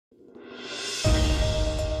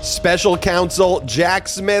Special counsel Jack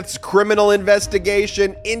Smith's criminal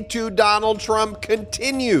investigation into Donald Trump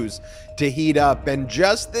continues to heat up. And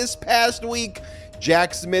just this past week,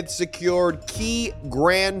 Jack Smith secured key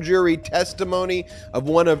grand jury testimony of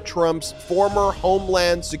one of Trump's former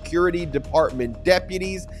Homeland Security Department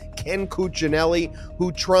deputies, Ken Cuccinelli,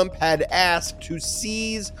 who Trump had asked to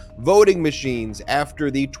seize voting machines after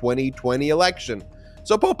the 2020 election.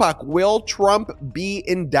 So, Popak, will Trump be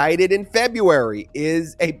indicted in February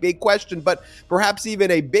is a big question, but perhaps even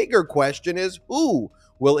a bigger question is who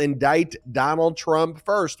will indict Donald Trump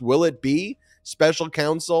first? Will it be special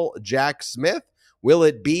counsel Jack Smith? Will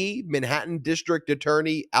it be Manhattan District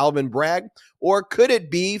Attorney Alvin Bragg? Or could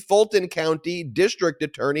it be Fulton County District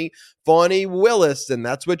Attorney Fani Willis? And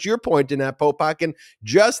that's what you're pointing at, Popak. And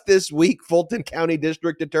just this week, Fulton County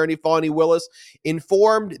District Attorney Fani Willis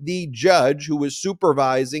informed the judge who was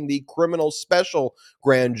supervising the criminal special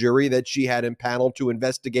grand jury that she had impaneled to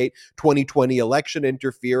investigate 2020 election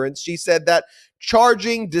interference. She said that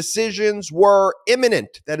charging decisions were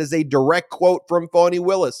imminent. That is a direct quote from Fani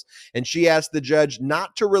Willis. And she asked the judge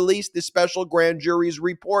not to release the special grand jury's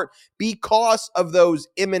report because of those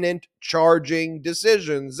imminent charging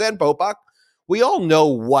decisions. And Popak, we all know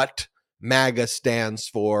what MAGA stands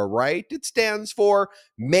for, right? It stands for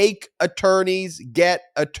make attorneys get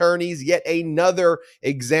attorneys. Yet another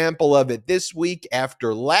example of it this week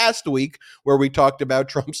after last week, where we talked about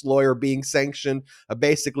Trump's lawyer being sanctioned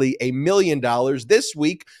basically $1 million. This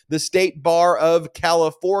week, the State Bar of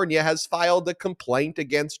California has filed a complaint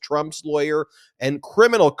against Trump's lawyer and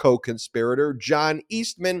criminal co-conspirator John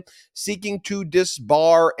Eastman, seeking to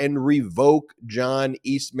disbar and revoke John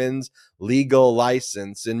Eastman's legal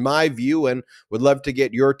license. In my view, and would love to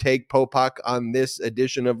get your take, Popak, on this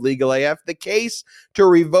edition of Legal AF, the case to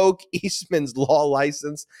revoke Eastman's law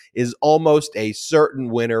license is almost a certain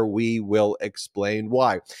winner. We will explain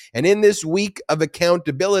why. And in this week of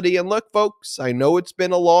accountability, and look, folks, I know it's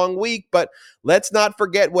been a long week, but let's not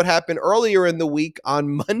forget what happened earlier in the week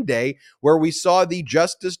on Monday, where we saw the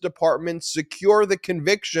Justice Department secure the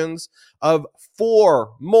convictions of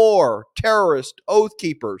 4 more terrorist oath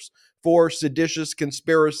keepers for seditious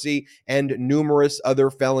conspiracy and numerous other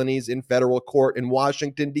felonies in federal court in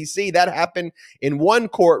Washington, D.C. That happened in one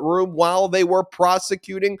courtroom while they were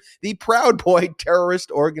prosecuting the Proud Boy terrorist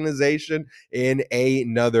organization in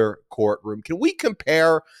another courtroom. Can we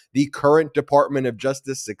compare the current Department of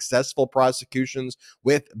Justice successful prosecutions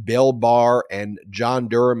with Bill Barr and John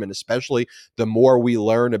Durham, and especially the more we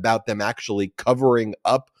learn about them actually covering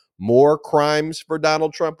up more crimes for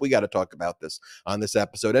Donald Trump? We got to talk about this on this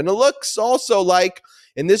episode. And it looks also like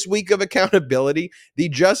in this week of accountability, the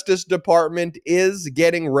Justice Department is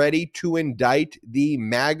getting ready to indict the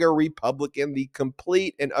MAGA Republican, the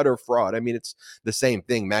complete and utter fraud. I mean, it's the same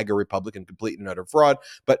thing, MAGA Republican, complete and utter fraud,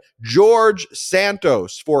 but George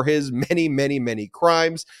Santos for his many, many, many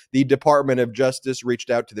crimes. The Department of Justice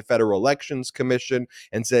reached out to the Federal Elections Commission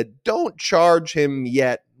and said, don't charge him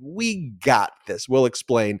yet. We got this. We'll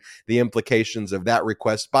explain the implications of that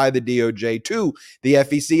request by the DOJ to the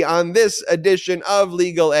FEC on this edition of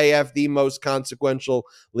Legal AF, the most consequential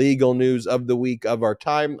legal news of the week of our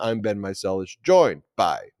time. I'm Ben Meiselas, joined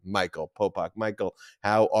by Michael Popak. Michael,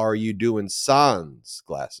 how are you doing? Sans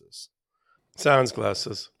glasses. Sans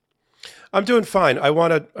glasses. I'm doing fine. I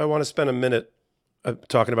want to spend a minute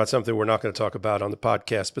talking about something we're not going to talk about on the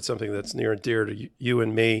podcast, but something that's near and dear to you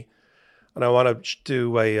and me. And I want to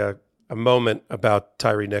do a moment about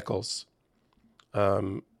Tyree Nichols,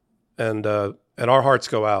 and our hearts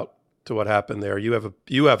go out to what happened there. You have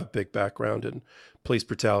a big background in police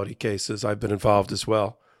brutality cases. I've been involved as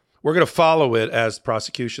well. We're going to follow it as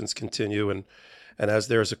prosecutions continue, and as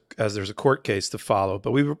there's a court case to follow.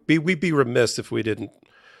 But we'd be remiss if we didn't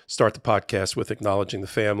start the podcast with acknowledging the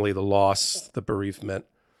family, the loss, the bereavement,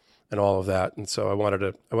 and all of that. And so I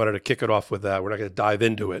wanted to kick it off with that. We're not going to dive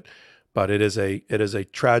into it. But it is a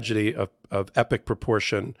tragedy of epic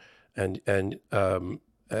proportion and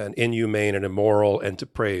inhumane and immoral and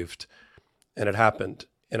depraved, and it happened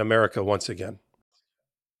in America once again.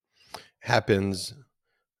 Happens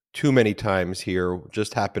too many times here.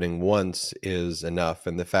 Just happening once is enough,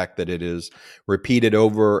 and the fact that it is repeated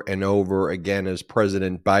over and over again, as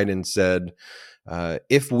President Biden said,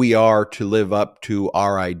 if we are to live up to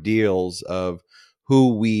our ideals of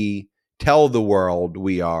who we tell the world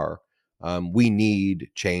we are, we need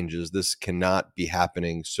changes. This cannot be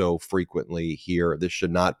happening so frequently here. This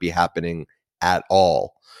should not be happening at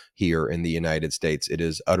all here in the United States. It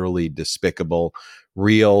is utterly despicable.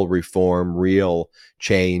 Real reform, real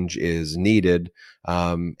change is needed,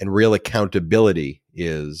 and real accountability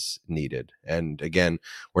is needed. And again,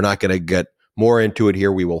 we're not going to get more into it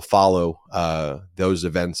here. We will follow those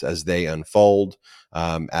events as they unfold,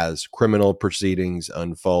 as criminal proceedings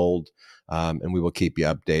unfold, and we will keep you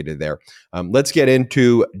updated there. Let's get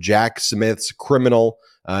into Jack Smith's criminal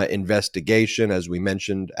investigation. As we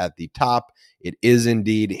mentioned at the top, it is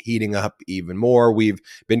indeed heating up even more. We've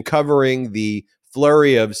been covering the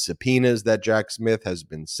flurry of subpoenas that Jack Smith has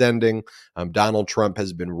been sending. Donald Trump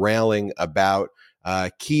has been railing about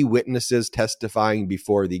key witnesses testifying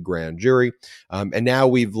before the grand jury. And now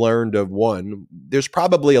we've learned of one. There's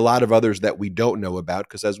probably a lot of others that we don't know about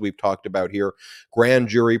because, as we've talked about here, grand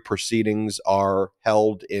jury proceedings are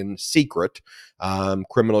held in secret,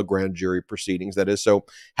 criminal grand jury proceedings, that is. So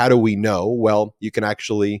how do we know? Well, you can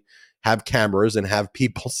actually have cameras and have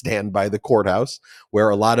people stand by the courthouse where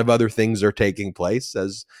a lot of other things are taking place.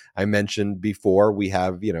 As I mentioned before, we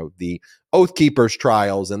have, the Oath Keepers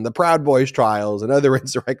trials and the Proud Boys trials and other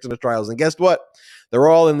insurrectionist trials. And guess what? They're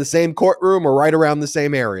all in the same courtroom or right around the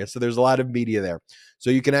same area. So there's a lot of media there. So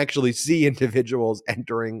you can actually see individuals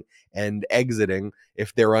entering and exiting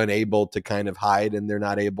if they're unable to kind of hide and they're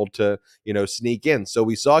not able to, sneak in. So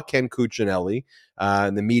we saw Ken Cuccinelli,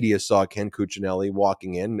 and the media saw Ken Cuccinelli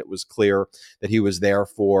walking in. It was clear that he was there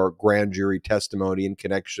for grand jury testimony in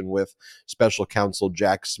connection with special counsel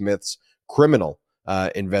Jack Smith's criminal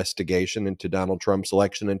investigation into Donald Trump's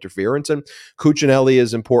election interference. And Cuccinelli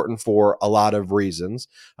is important for a lot of reasons.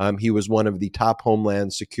 He was one of the top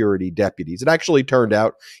Homeland Security deputies. It actually turned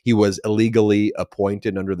out he was illegally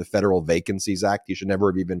appointed under the Federal Vacancies Act. He should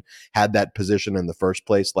never have even had that position in the first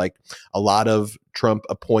place. Like a lot of Trump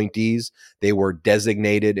appointees, they were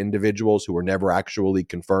designated individuals who were never actually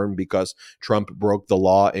confirmed because Trump broke the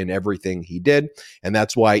law in everything he did. And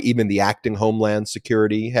that's why even the acting Homeland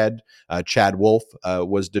Security head, Chad Wolf,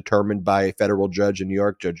 was determined by a federal judge in New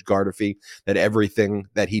York, Judge Gardefee, that everything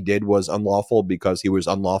that he did was unlawful because he was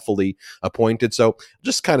unlawfully appointed. So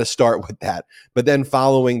just kind of start with that. But then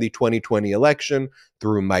following the 2020 election,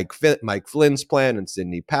 through Mike Flynn's plan and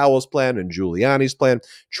Sidney Powell's plan and Giuliani's plan,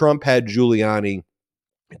 Trump had Giuliani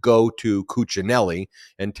go to Cuccinelli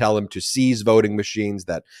and tell him to seize voting machines,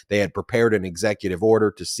 that they had prepared an executive order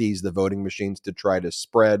to seize the voting machines to try to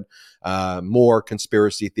spread more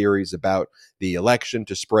conspiracy theories about the election,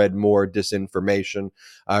 to spread more disinformation.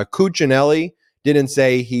 Cuccinelli didn't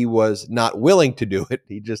say he was not willing to do it.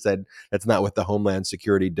 He just said that's not what the Homeland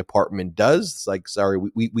Security Department does. It's like, sorry,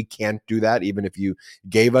 we can't do that, even if you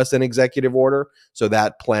gave us an executive order. So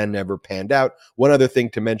that plan never panned out. One other thing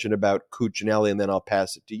to mention about Cuccinelli, and then I'll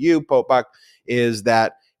pass it to you, Popok, is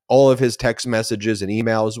that all of his text messages and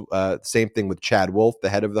emails, same thing with Chad Wolf, the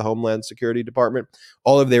head of the Homeland Security Department,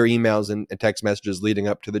 all of their emails and text messages leading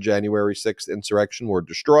up to the January 6th insurrection were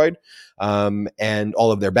destroyed, and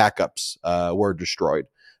all of their backups were destroyed.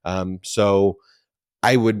 So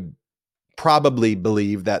I would probably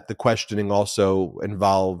believe that the questioning also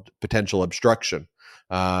involved potential obstruction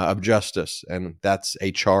of justice. And that's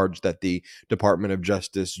a charge that the Department of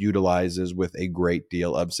Justice utilizes with a great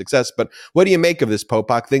deal of success. But what do you make of this,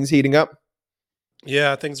 Popok? Things heating up?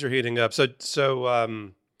 Yeah, things are heating up. So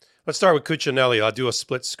let's start with Cuccinelli. I'll do a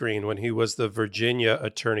split screen. When he was the Virginia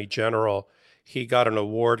Attorney General, he got an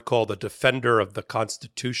award called the Defender of the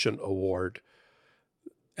Constitution Award.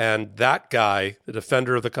 And that guy, the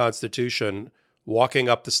Defender of the Constitution, walking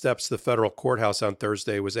up the steps of the federal courthouse on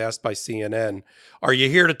Thursday, was asked by CNN, "Are you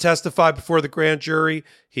here to testify before the grand jury?"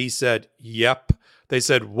 He said, "Yep." They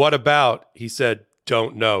said, "What about?" He said,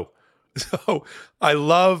 "Don't know." So I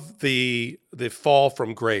love the fall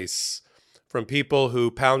from grace from people who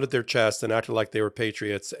pounded their chest and acted like they were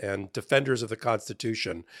patriots and defenders of the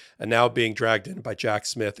Constitution, and now being dragged in by Jack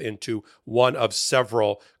Smith into one of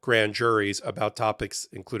several grand juries about topics,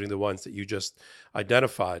 including the ones that you just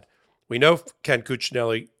identified. We know Ken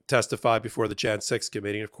Cuccinelli testified before the Jan 6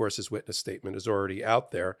 committee. And of course, his witness statement is already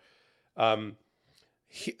out there. The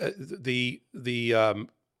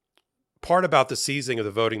part about the seizing of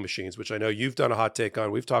the voting machines, which I know you've done a hot take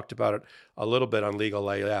on, we've talked about it a little bit on Legal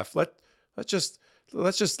AF. Let's just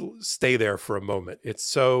stay there for a moment. It's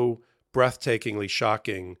so breathtakingly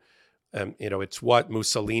shocking. It's what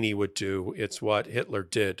Mussolini would do. It's what Hitler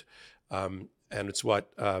did. And it's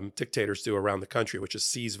what dictators do around the country, which is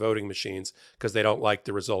seize voting machines because they don't like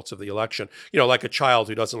the results of the election. Like a child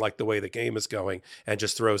who doesn't like the way the game is going and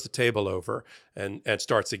just throws the table over and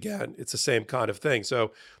starts again. It's the same kind of thing.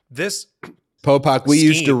 So this Popok, we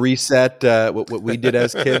used to reset what we did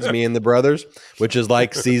as kids, me and the brothers, which is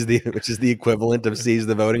like which is the equivalent of seize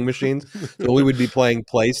the voting machines. So we would be playing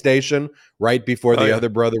PlayStation right before the other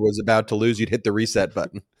brother was about to lose. You'd hit the reset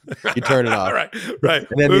button. You turn it off. Right.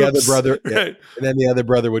 And then the other brother, Right. and then the other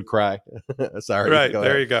brother would cry. Sorry. Right. Go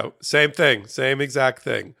There ahead. you go. Same thing. Same exact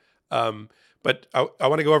thing. But I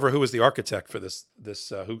want to go over who was the architect for this.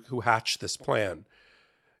 Who hatched this plan.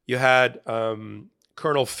 You had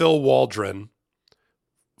Colonel Phil Waldron,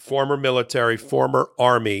 former military, former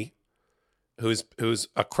Army, who's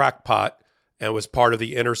a crackpot and was part of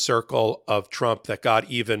the inner circle of Trump that got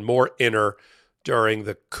even more inner during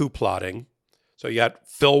the coup plotting. So you had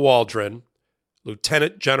Phil Waldron,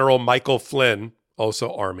 Lieutenant General Michael Flynn,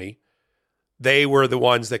 also Army. They were the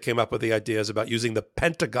ones that came up with the ideas about using the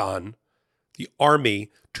Pentagon, the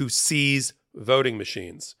Army, to seize voting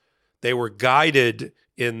machines. They were guided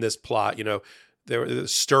in this plot. They were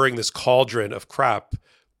stirring this cauldron of crap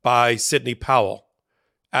by Sidney Powell.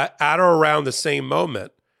 At or around the same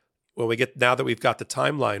moment, now that we've got the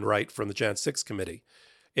timeline right from the Jan 6 committee,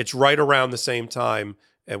 it's right around the same time,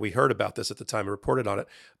 and we heard about this at the time and reported on it,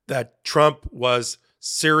 that Trump was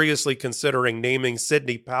seriously considering naming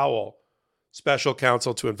Sidney Powell special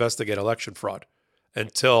counsel to investigate election fraud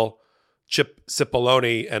until Chip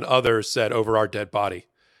Cipollone and others said, over our dead body,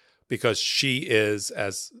 because she is,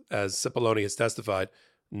 as Cipollone has testified,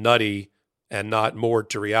 nutty and not moored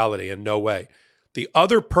to reality in no way. The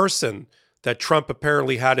other person that Trump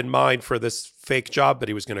apparently had in mind for this fake job that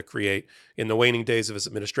he was going to create in the waning days of his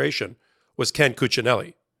administration was Ken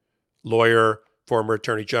Cuccinelli, lawyer, former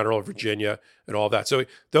attorney general of Virginia, and all that. So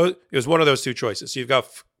it was one of those two choices. So you've got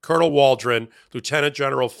Colonel Waldron, Lieutenant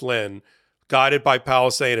General Flynn, guided by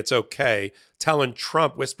Powell saying it's okay, telling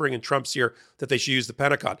Trump, whispering in Trump's ear that they should use the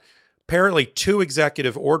Pentagon. Apparently, 2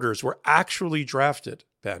 executive orders were actually drafted,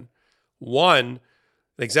 Ben. One,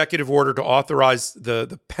 an executive order to authorize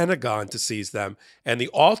the Pentagon to seize them, and the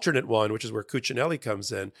alternate one, which is where Cuccinelli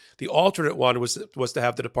comes in, the alternate one was to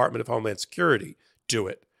have the Department of Homeland Security do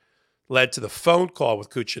it. Led to the phone call with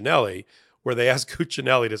Cuccinelli, where they asked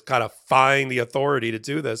Cuccinelli to kind of find the authority to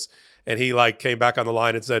do this, and he came back on the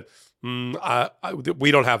line and said,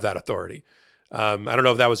 we don't have that authority. I don't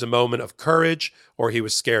know if that was a moment of courage or he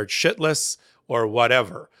was scared shitless or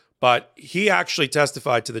whatever. But he actually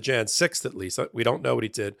testified to the Jan 6th, at least. We don't know what he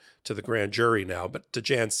did to the grand jury now, but to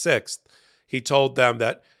Jan 6th, he told them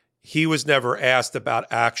that he was never asked about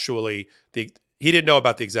he didn't know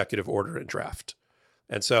about the executive order and draft.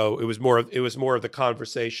 And so it was more of the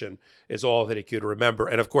conversation is all that he could remember.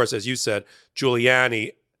 And of course, as you said,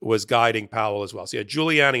 Giuliani was guiding Powell as well. So you had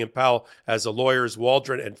Giuliani and Powell as the lawyers,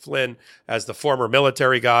 Waldron and Flynn as the former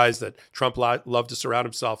military guys that Trump loved to surround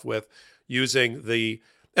himself with, using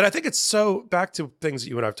and I think it's so back to things that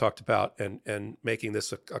you and I've talked about and making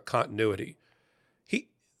this a continuity.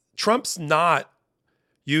 Trump's not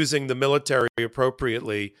using the military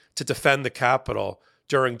appropriately to defend the Capitol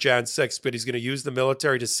during Jan 6, but he's going to use the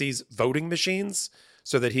military to seize voting machines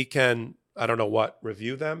so that he can,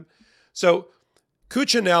 review them. So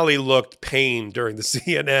Cuccinelli looked pained during the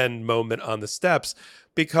CNN moment on the steps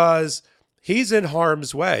because he's in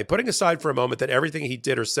harm's way, putting aside for a moment that everything he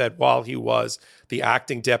did or said while he was the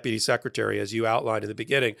acting deputy secretary, as you outlined in the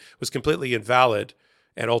beginning, was completely invalid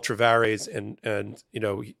and ultra vires and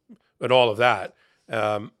all of that.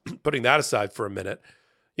 Putting that aside for a minute,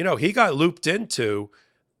 he got looped into,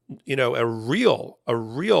 a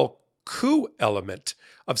real coup element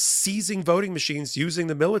of seizing voting machines using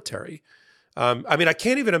the military. I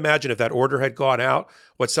can't even imagine if that order had gone out,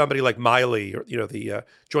 what somebody like Miley or, the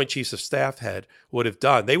Joint Chiefs of Staff head would have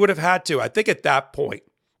done. They would have had to, I think at that point,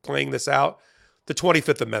 playing this out, the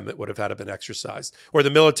 25th Amendment would have had to been exercised, or the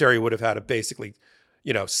military would have had to basically,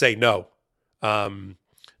 say no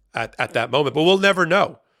at that moment. But we'll never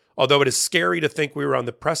know. Although it is scary to think we were on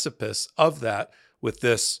the precipice of that with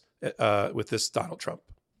this Donald Trump.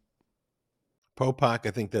 Popak,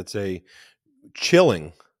 I think that's a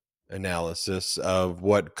chilling analysis of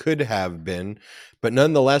what could have been. But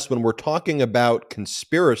nonetheless, when we're talking about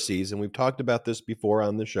conspiracies, and we've talked about this before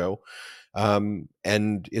on the show, and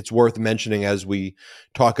it's worth mentioning as we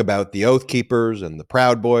talk about the Oath Keepers and the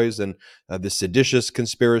Proud Boys and the seditious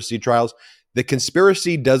conspiracy trials, the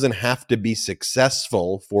conspiracy doesn't have to be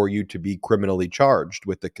successful for you to be criminally charged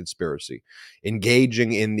with the conspiracy.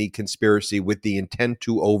 Engaging in the conspiracy with the intent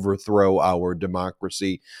to overthrow our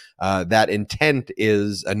democracy, that intent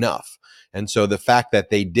is enough. And so the fact that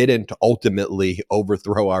they didn't ultimately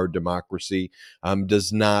overthrow our democracy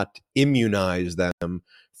does not immunize them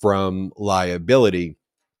from liability.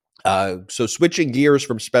 So switching gears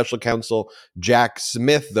from special counsel Jack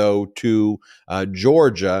Smith, though, to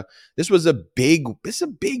Georgia, this is a big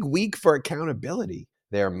week for accountability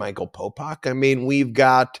there, Michael Popak. We've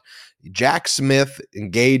got Jack Smith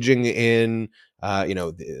engaging in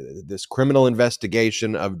this criminal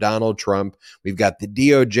investigation of Donald Trump. We've got the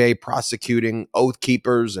DOJ prosecuting Oath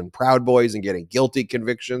Keepers and Proud Boys and getting guilty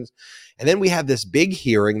convictions. And then we have this big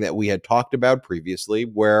hearing that we had talked about previously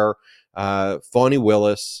where Fani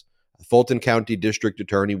Willis, Fulton County District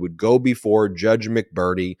Attorney, would go before Judge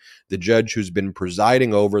McBurney, the judge who's been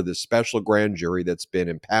presiding over the special grand jury that's been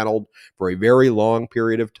impaneled for a very long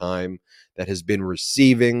period of time, that has been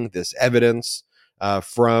receiving this evidence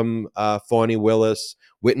from Fani Willis.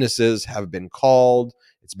 Witnesses have been called.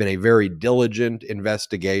 It's been a very diligent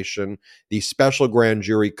investigation. The special grand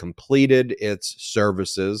jury completed its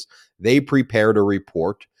services. They prepared a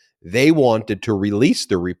report. They wanted to release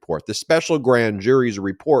the report, the special grand jury's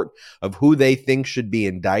report of who they think should be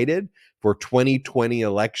indicted for 2020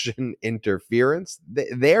 election interference.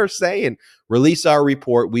 They're saying, release our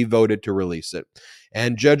report. We voted to release it.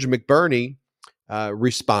 And Judge McBurney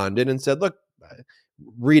responded and said, look,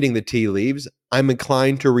 reading the tea leaves, I'm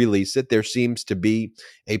inclined to release it. There seems to be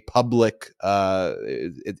a public,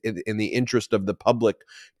 in the interest of the public,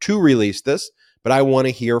 to release this, but I want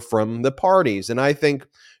to hear from the parties. And I think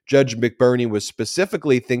Judge McBurney was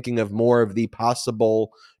specifically thinking of more of the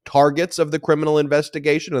possible targets of the criminal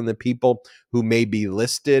investigation and the people who may be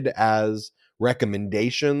listed as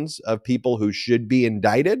recommendations of people who should be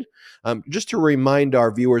indicted. Just to remind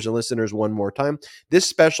our viewers and listeners one more time, this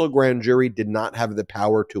special grand jury did not have the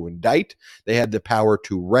power to indict. They had the power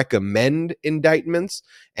to recommend indictments,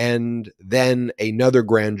 and then another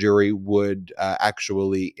grand jury would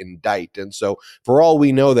actually indict. And so for all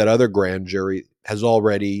we know, that other grand jury has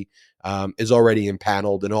already is already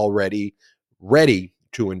impaneled and already ready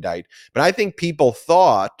to indict. But I think people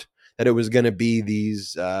thought that it was going to be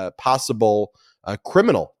these possible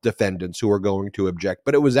criminal defendants who were going to object.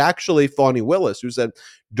 But it was actually Fani Willis who said,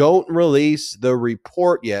 don't release the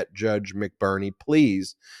report yet, Judge McBurney,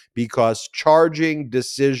 please, because charging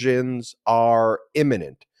decisions are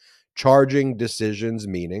imminent. Charging decisions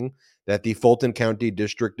meaning that the Fulton County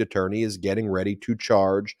District Attorney is getting ready to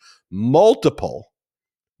charge multiple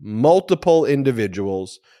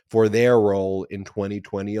individuals for their role in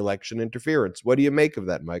 2020 election interference. What do you make of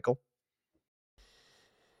that, Michael?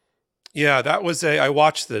 Yeah, that was I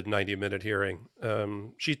watched the 90-minute hearing.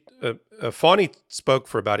 Fani spoke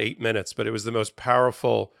for about 8 minutes, but it was the most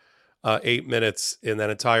powerful 8 minutes in that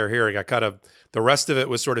entire hearing. The rest of it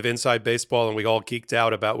was sort of inside baseball, and we all geeked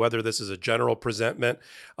out about whether this is a general presentment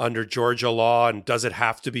under Georgia law and does it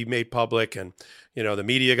have to be made public? And, the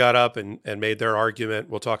media got up and made their argument.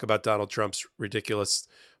 We'll talk about Donald Trump's ridiculous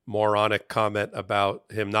moronic comment about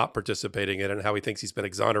him not participating in it and how he thinks he's been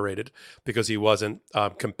exonerated because he wasn't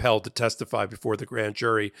compelled to testify before the grand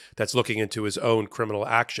jury that's looking into his own criminal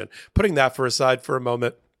action. Putting that aside for a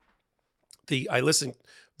moment, I listened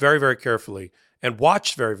very, very carefully and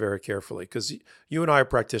watched very, very carefully because you and I are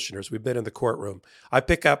practitioners. We've been in the courtroom. I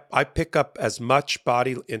pick up as much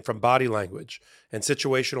from body language and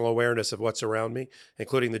situational awareness of what's around me,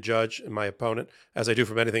 including the judge and my opponent, as I do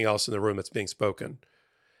from anything else in the room that's being spoken.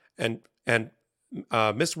 And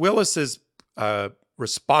Miss Willis's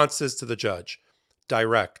responses to the judge,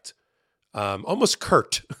 direct, almost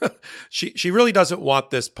curt. She really doesn't want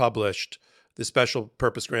this published, the special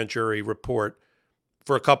purpose grand jury report,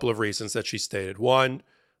 for a couple of reasons that she stated. One,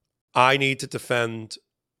 I need to defend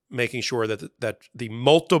making sure that the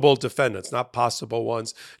multiple defendants, not possible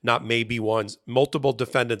ones, not maybe ones, multiple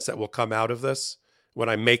defendants that will come out of this when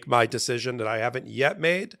I make my decision that I haven't yet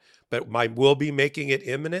made, but I will be making it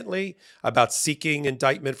imminently about seeking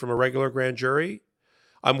indictment from a regular grand jury.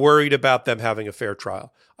 I'm worried about them having a fair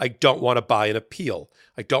trial. I don't want to buy an appeal.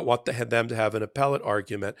 I don't want them to have an appellate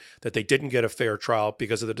argument that they didn't get a fair trial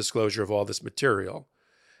because of the disclosure of all this material.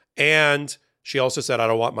 And she also said, I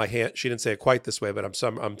don't want my hand, she didn't say it quite this way, but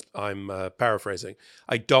I'm paraphrasing.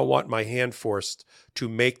 I don't want my hand forced to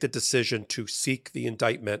make the decision to seek the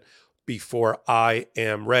indictment before I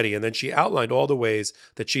am ready. And then she outlined all the ways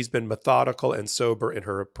that she's been methodical and sober in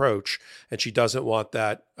her approach, and she doesn't want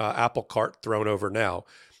that apple cart thrown over now.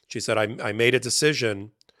 She said, I made a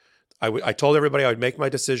decision. I told everybody I would make my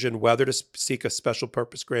decision whether to seek a special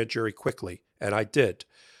purpose grand jury quickly, and I did.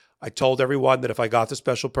 I told everyone that if I got the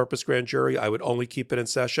special purpose grand jury, I would only keep it in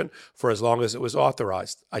session for as long as it was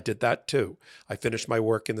authorized. I did that too. I finished my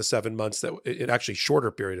work in the 7 months, in actually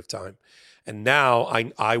shorter period of time. And now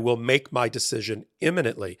I will make my decision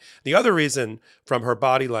imminently. The other reason from her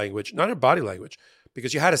body language, not her body language,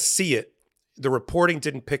 because you had to see it. The reporting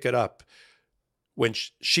didn't pick it up. When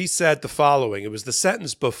she said the following, it was the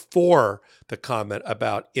sentence before the comment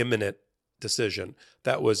about imminent decision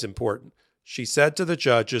that was important. She said to the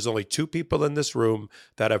judge, there's only 2 people in this room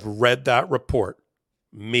that have read that report,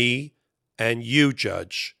 me and you,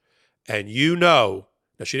 Judge, and now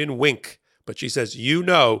she didn't wink, but she says,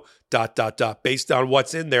 based on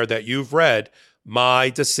what's in there that you've read, my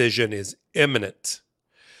decision is imminent.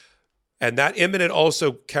 And that imminent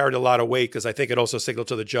also carried a lot of weight because I think it also signaled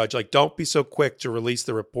to the judge, like, don't be so quick to release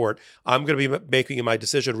the report. I'm going to be making my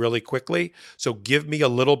decision really quickly. So give me a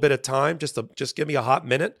little bit of time, just give me a hot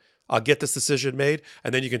minute. I'll get this decision made,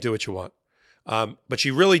 and then you can do what you want. But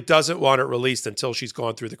she really doesn't want it released until she's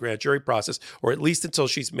gone through the grand jury process, or at least until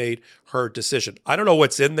she's made her decision. I don't know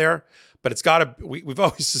what's in there, but it's got to. We've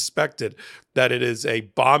always suspected that it is a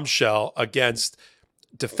bombshell against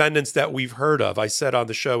defendants that we've heard of. I said on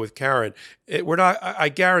the show with Karen, we're not. I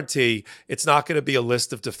guarantee it's not going to be a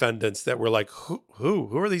list of defendants that we're like,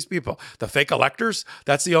 who are these people? The fake electors?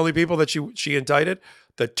 That's the only people that she indicted.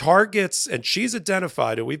 The targets, and she's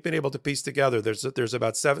identified, and we've been able to piece together, there's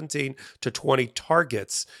about 17 to 20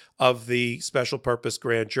 targets of the special purpose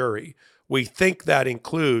grand jury. We think that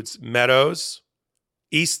includes Meadows,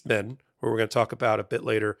 Eastman, who we're going to talk about a bit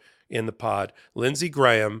later in the pod, Lindsey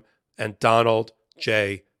Graham, and Donald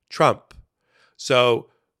J. Trump. So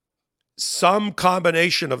some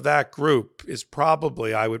combination of that group is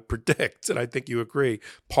probably, I would predict, and I think you agree,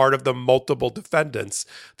 part of the multiple defendants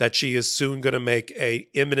that she is soon going to make a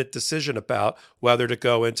imminent decision about whether to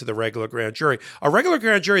go into the regular grand jury. A regular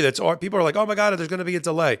grand jury people are like, oh my God, there's going to be a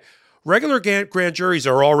delay. Regular grand juries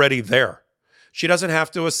are already there. She doesn't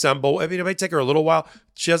have to assemble. I mean, it may take her a little while.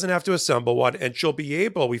 She doesn't have to assemble one, and she'll be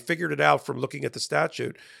able, we figured it out from looking at the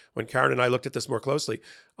statute when Karen and I looked at this more closely,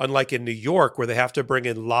 unlike in New York where they have to bring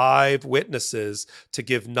in live witnesses to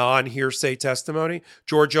give non-hearsay testimony,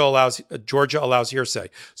 Georgia allows hearsay.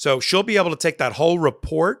 So she'll be able to take that whole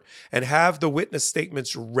report and have the witness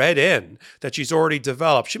statements read in that she's already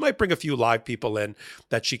developed. She might bring a few live people in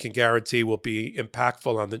that she can guarantee will be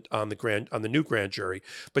impactful on the new grand jury,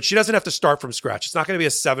 but she doesn't have to start from scratch. It's not going to be a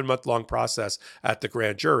 7-month-long process at the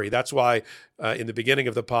grand jury. That's why in the beginning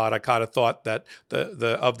of the pod, I kind of thought that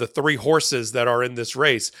of the 3 horses that are in this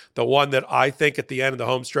race, the one that I think at the end of the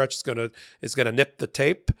home stretch is gonna nip the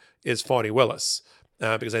tape is Fani Willis,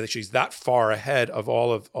 because I think she's that far ahead of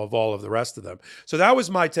all of the rest of them. So that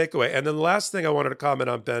was my takeaway. And then the last thing I wanted to comment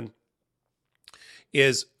on, Ben,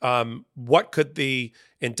 is what could the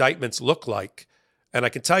indictments look like? And I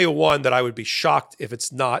can tell you one that I would be shocked if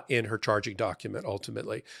it's not in her charging document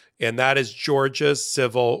ultimately, and that is Georgia's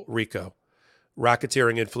civil RICO,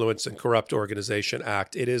 Racketeering, Influence, and Corrupt Organization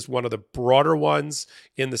Act. It is one of the broader ones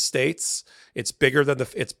in the states. It's broader than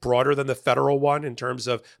the federal one in terms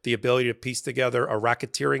of the ability to piece together a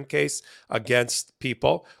racketeering case against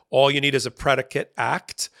people. All you need is a predicate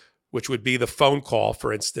act, which would be the phone call,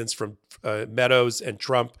 for instance, from Meadows and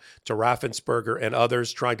Trump to Raffensperger and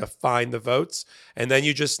others trying to find the votes. And then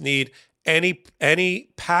you just need any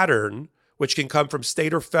pattern, which can come from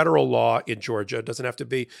state or federal law in Georgia. It doesn't have to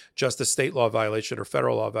be just a state law violation or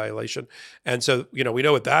federal law violation. And so, we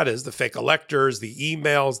know what that is: the fake electors, the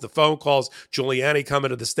emails, the phone calls, Giuliani coming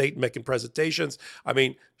to the state and making presentations. I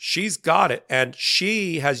mean, she's got it. And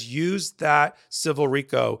she has used that civil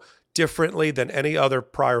RICO differently than any other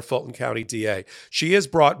prior Fulton County DA. She has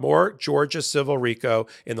brought more Georgia civil RICO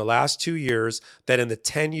in the last 2 years than in the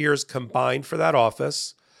 10 years combined for that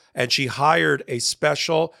office. And she hired a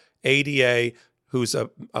special ADA who's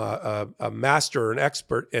a master, an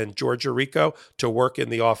expert in Georgia RICO, to work in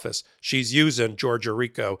the office. She's using Georgia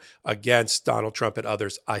RICO against Donald Trump and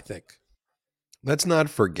others, I think. Let's not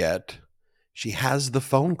forget, she has the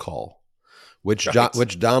phone call, which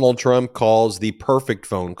Donald Trump calls the perfect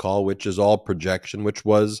phone call, which is all projection, which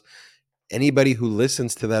was, anybody who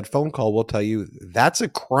listens to that phone call will tell you that's a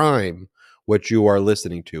crime what you are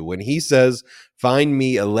listening to. When he says, find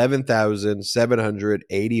me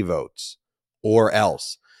 11,780 votes or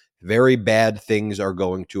else, very bad things are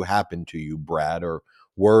going to happen to you, Brad, or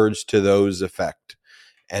words to those effect.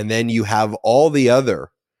 And then you have all the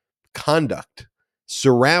other conduct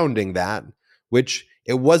surrounding that, which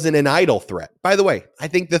it wasn't an idle threat. By the way, I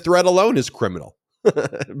think the threat alone is criminal,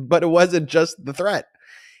 but it wasn't just the threat.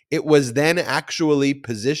 It was then actually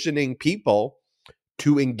positioning people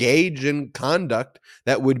to engage in conduct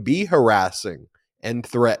that would be harassing and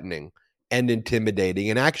threatening and intimidating,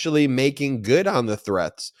 and actually making good on the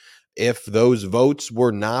threats if those votes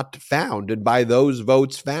were not found. And by those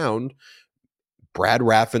votes found, Brad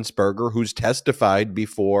Raffensperger, who's testified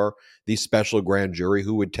before the special grand jury,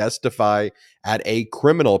 who would testify at a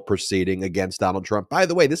criminal proceeding against Donald Trump. By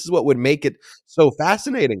the way, this is what would make it so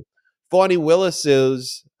fascinating. Fani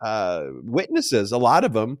Willis's witnesses, a lot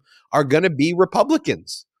of them are going to be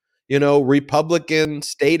Republicans, Republican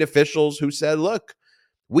state officials who said, look,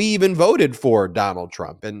 we even voted for Donald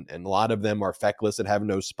Trump. And a lot of them are feckless and have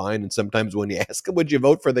no spine. And sometimes when you ask them, would you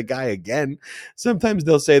vote for the guy again? Sometimes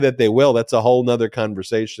they'll say that they will. That's a whole nother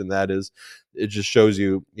conversation. That is, it just shows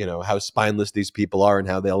you, how spineless these people are and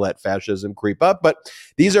how they'll let fascism creep up. But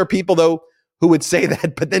these are people, though, who would say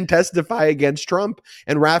that, but then testify against Trump.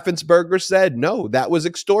 And Raffensperger said, no, that was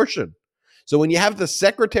extortion. So when you have the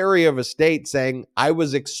Secretary of State saying, I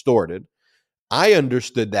was extorted, I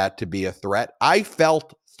understood that to be a threat. I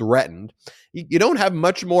felt threatened. You don't have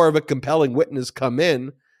much more of a compelling witness come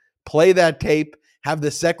in, play that tape, have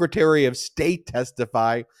the Secretary of State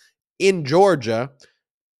testify in Georgia.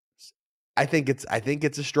 I think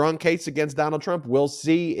it's a strong case against Donald Trump. We'll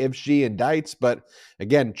see if she indicts, but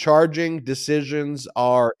again, charging decisions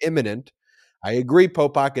are imminent. I agree,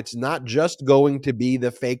 Popak. It's not just going to be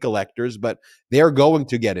the fake electors, but they're going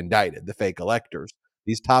to get indicted, the fake electors.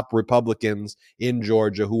 These top Republicans in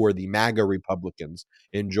Georgia, who are the MAGA Republicans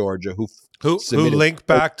in Georgia, who link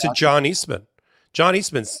back to John Eastman. John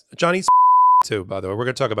Eastman too, by the way. We're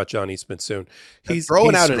going to talk about John Eastman soon. He's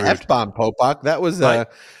throwing out screwed. An F-bomb, Popak. That was an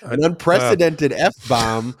unprecedented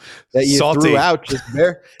F-bomb that you threw out. Just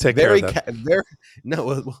very.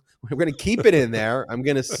 No, we're going to keep it in there. I'm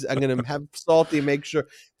going to have Salty make sure.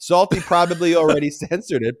 Salty probably already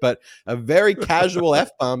censored it, but a very casual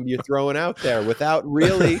F-bomb you're throwing out there without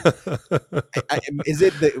really. Is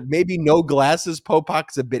it maybe no glasses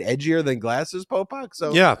Popak's a bit edgier than glasses Popak?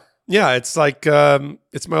 So yeah, it's like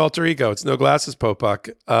it's my alter ego. It's no glasses Popak.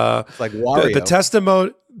 It's like Wario. The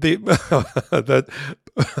testimony,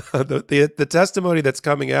 the testimony that's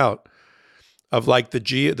coming out of like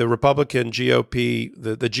the Republican GOP,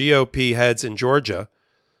 the GOP heads in Georgia,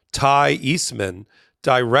 tie Eastman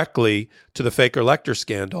directly to the fake elector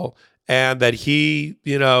scandal, and that he,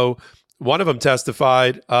 one of them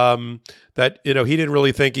testified that, he didn't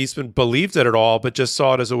really think Eastman believed it at all, but just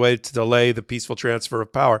saw it as a way to delay the peaceful transfer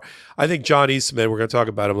of power. I think John Eastman, we're going to talk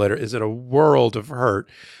about him later, is in a world of hurt.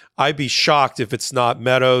 I'd be shocked if it's not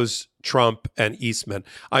Meadows, Trump, and Eastman.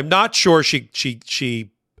 I'm not sure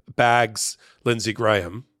she bags Lindsey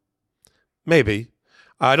Graham. Maybe.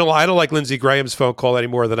 I don't like Lindsey Graham's phone call any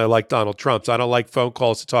more than I like Donald Trump's. I don't like phone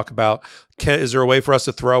calls to talk about, is there a way for us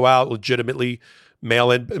to throw out legitimately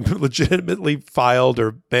filed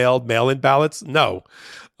or mailed mail-in ballots? No.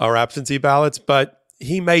 Or absentee ballots, but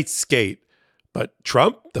he may skate. But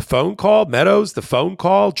Trump, the phone call, Meadows, the phone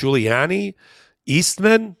call, Giuliani,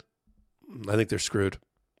 Eastman, I think they're screwed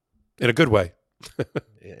in a good way.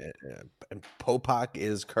 And Popak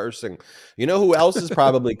is cursing. You know who else is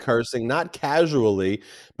probably cursing? Not casually,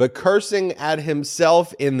 but cursing at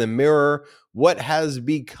himself in the mirror. What has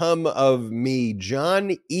become of me?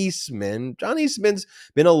 John Eastman. John Eastman's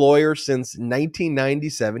been a lawyer since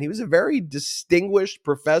 1997. He was a very distinguished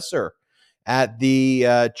professor at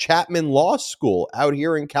the Chapman Law School out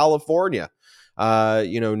here in California.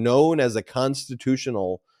 Known as a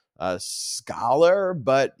constitutional scholar,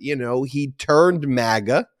 but he turned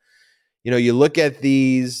MAGA. You look at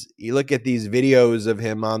these videos of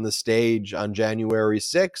him on the stage on January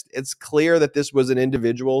 6th. It's clear that this was an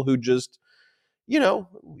individual who just,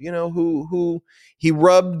 who he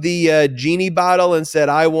rubbed the genie bottle and said,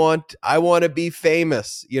 I want to be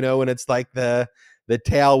famous, and it's like the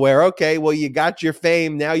tale where, okay, well, you got your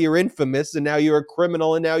fame, now you're infamous, and now you're a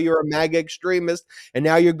criminal, and now you're a MAGA extremist, and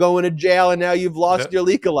now you're going to jail, and now you've lost your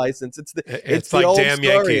legal license. It's the like old Damn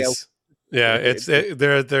story. Yankees. Yeah,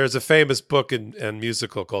 there's a famous book and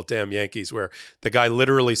musical called Damn Yankees where the guy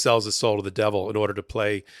literally sells his soul to the devil in order to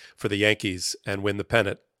play for the Yankees and win the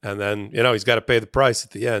pennant. And then, he's got to pay the price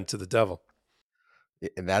at the end to the devil.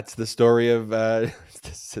 And that's the story of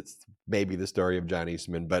it's maybe the story of John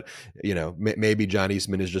Eastman, but maybe John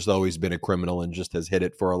Eastman has just always been a criminal and just has hit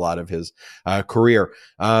it for a lot of his career.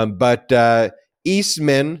 But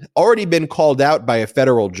Eastman already been called out by a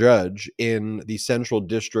federal judge in the Central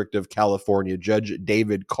District of California, Judge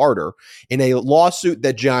David Carter, in a lawsuit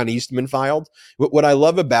that John Eastman filed. What I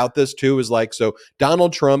love about this too is so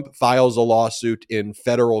Donald Trump files a lawsuit in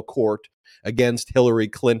federal court against Hillary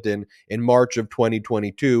Clinton in March of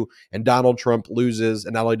 2022, and Donald Trump loses,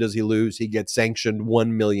 and not only does he lose, he gets sanctioned $1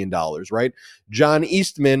 million, right? John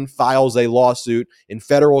Eastman files a lawsuit in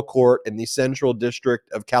federal court in the Central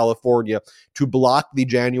District of California to block the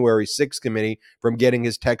January 6th committee from getting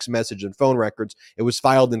his text message and phone records. It was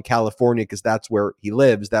filed in California because that's where he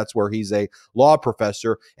lives. That's where he's a law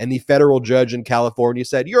professor. And the federal judge in California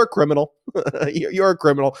said, you're a criminal. You're a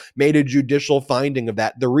criminal, made a judicial finding of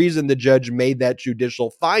that. The reason the judge made that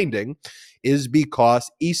judicial finding is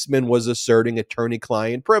because Eastman was asserting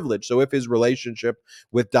attorney-client privilege. So if his relationship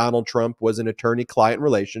with Donald Trump was an attorney-client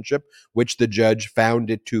relationship, which the judge found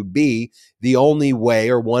it to be, the only way,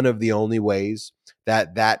 or one of the only ways,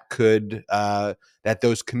 that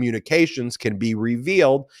those communications can be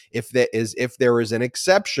revealed if there is an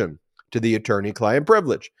exception to the attorney-client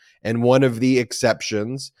privilege. And one of the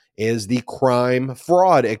exceptions is the crime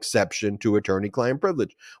fraud exception to attorney-client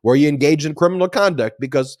privilege, where you engage in criminal conduct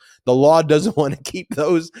because the law doesn't want to keep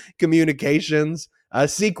those communications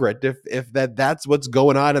secret if that's what's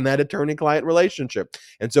going on in that attorney-client relationship.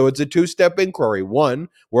 And so it's a two-step inquiry. One,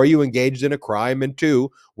 were you engaged in a crime? And two,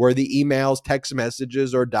 were the emails, text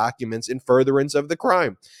messages, or documents in furtherance of the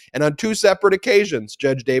crime? And on two separate occasions,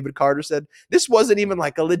 Judge David Carter said this wasn't even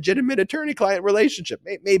like a legitimate attorney-client relationship.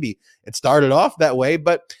 Maybe it started off that way,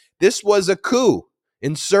 but this was a coup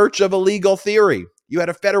in search of a legal theory. You had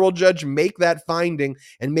a federal judge make that finding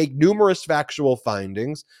and make numerous factual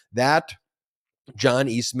findings that John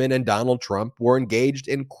Eastman and Donald Trump were engaged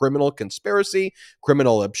in criminal conspiracy,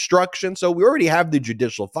 criminal obstruction. So we already have the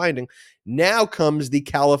judicial finding. Now comes the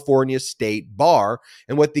California State Bar.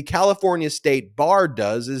 And what the California State Bar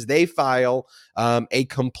does is they file a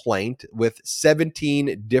complaint with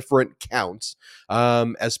 17 different counts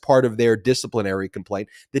as part of their disciplinary complaint.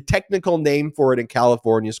 The technical name for it in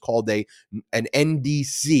California is called an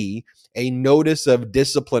NDC, a notice of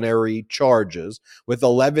disciplinary charges, with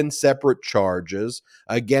 11 separate charges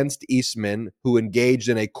against Eastman, who engaged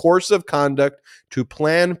in a course of conduct to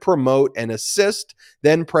plan, promote, and assist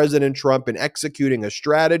then President Trump in executing a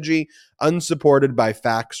strategy unsupported by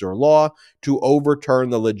facts or law to overturn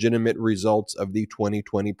the legitimate results of the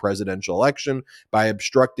 2020 presidential election by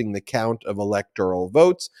obstructing the count of electoral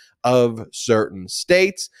votes of certain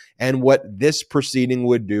states. And what this proceeding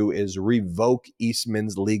would do is revoke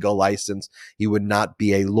Eastman's legal license. He would not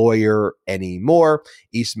be a lawyer anymore.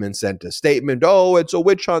 Eastman sent a statement, "Oh, it's a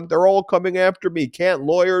witch hunt. They're all coming after me. Can't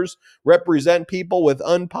lawyers represent people with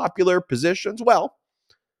unpopular positions?" Well,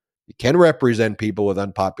 you can represent people with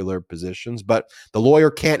unpopular positions, but the lawyer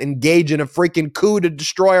can't engage in a freaking coup to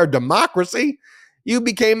destroy our democracy. You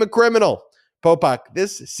became a criminal. Popak,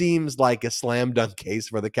 this seems like a slam dunk case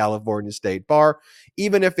for the California State Bar,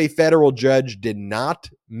 even if a federal judge did not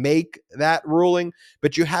make that ruling,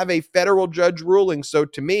 but you have a federal judge ruling. So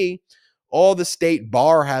to me, all the state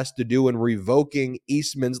bar has to do in revoking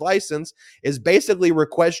Eastman's license is basically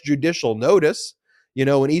request judicial notice.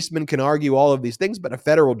 And Eastman can argue all of these things, but a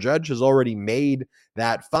federal judge has already made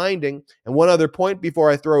that finding. And one other point before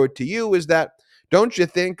I throw it to you is that, don't you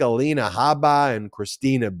think Alina Habba and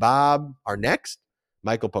Christina Bobb are next?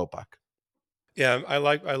 Michael Popak. Yeah,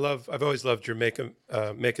 I've always loved your make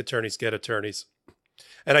attorneys get attorneys.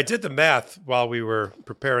 And I did the math while we were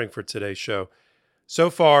preparing for today's show. So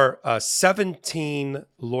far, 17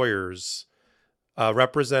 lawyers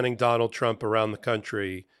representing Donald Trump around the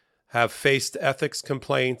country have faced ethics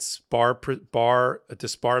complaints, bar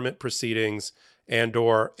disbarment proceedings, and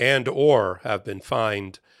or have been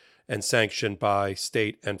fined and sanctioned by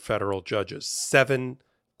state and federal judges. 17.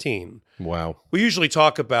 Wow. We usually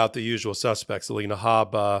talk about the usual suspects: Alina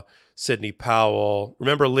Habba, Sidney Powell.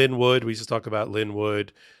 Remember Lynn Wood? We used to talk about Lynn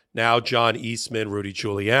Wood. Now John Eastman, Rudy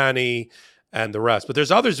Giuliani, and the rest. But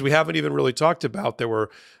there's others we haven't even really talked about that were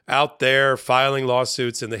out there filing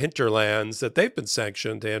lawsuits in the hinterlands that they've been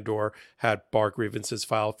sanctioned and or had bar grievances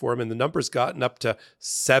filed for them. And the number's gotten up to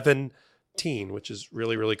 17, which is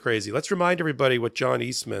really, really crazy. Let's remind everybody what John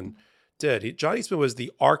Eastman did. John Eastman was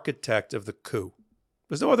the architect of the coup.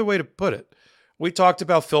 There's no other way to put it. We talked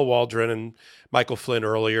about Phil Waldron and Michael Flynn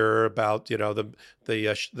earlier about,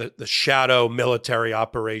 the shadow military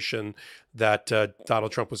operation that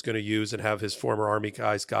Donald Trump was going to use and have his former Army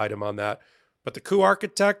guys guide him on that. But the coup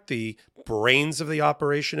architect, the brains of the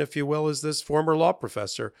operation, if you will, is this former law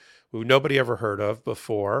professor who nobody ever heard of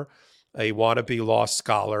before, a wannabe law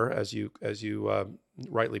scholar, as you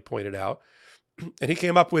rightly pointed out. And he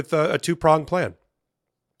came up with a two-pronged plan.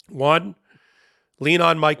 One, lean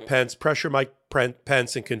on Mike Pence, pressure Mike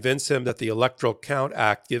Pence, and convince him that the Electoral Count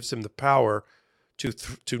Act gives him the power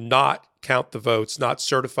to not count the votes, not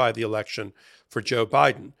certify the election for Joe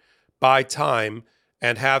Biden, buy time,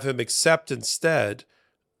 and have him accept instead.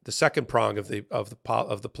 The second prong of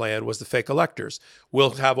the plan was the fake electors.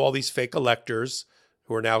 We'll have all these fake electors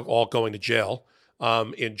who are now all going to jail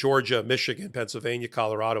in Georgia, Michigan, Pennsylvania,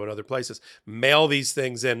 Colorado, and other places. Mail these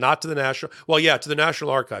things in, not to the to the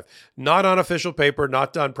National Archive. Not on official paper,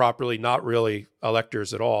 not done properly, not really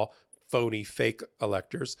electors at all, phony, fake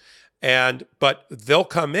electors. But they'll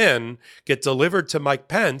come in, get delivered to Mike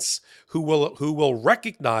Pence, who will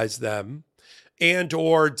recognize them and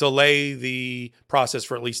or delay the process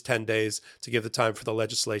for at least 10 days to give the time for the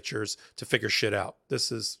legislatures to figure shit out.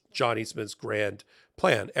 This is John Eastman's grand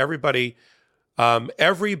plan. Everybody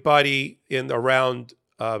in around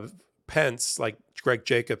Pence, like Greg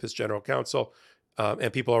Jacob, his general counsel,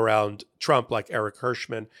 and people around Trump, like Eric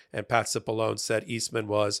Hirschman and Pat Cipollone, said Eastman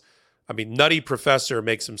was, nutty professor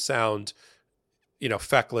makes him sound,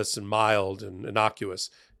 feckless and mild and innocuous,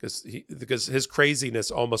 because his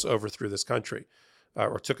craziness almost overthrew this country,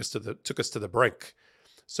 or took us to the brink.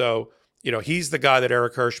 So, he's the guy that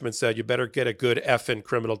Eric Hirschman said, you better get a good effing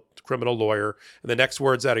criminal lawyer. And the next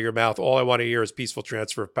words out of your mouth, all I want to hear is peaceful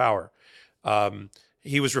transfer of power.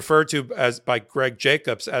 He was referred to by Greg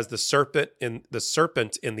Jacobs as the serpent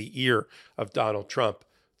in the ear of Donald Trump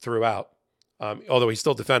throughout. Although he's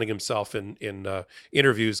still defending himself in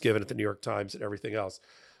interviews given at the New York Times and everything else.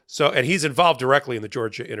 So, and he's involved directly in the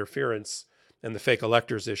Georgia interference and the fake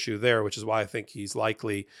electors issue there, which is why I think he's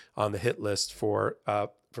likely on the hit list for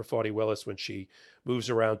Fani Willis when she moves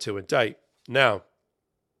around to indict. Now,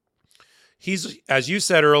 he's, as you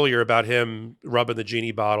said earlier about him rubbing the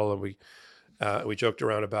genie bottle, and we joked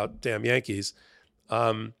around about damn Yankees.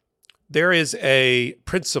 There is a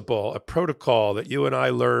principle, a protocol that you and I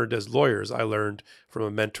learned as lawyers. I learned from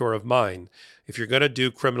a mentor of mine. If you're going to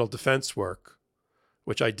do criminal defense work,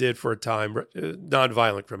 which I did for a time,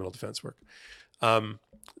 nonviolent criminal defense work,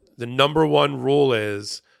 the number one rule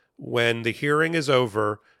is when the hearing is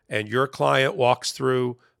over and your client walks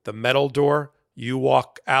through the metal door, you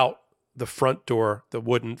walk out the front door, the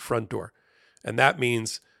wooden front door. And that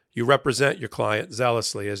means you represent your client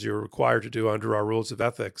zealously, as you're required to do under our rules of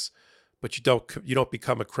ethics, but you don't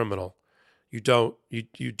become a criminal. You don't.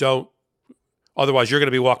 Otherwise, you're going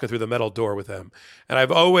to be walking through the metal door with them. And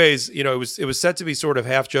I've always, it was said to be sort of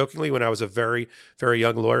half jokingly when I was a very, very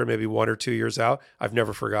young lawyer, maybe 1 or 2 years out. I've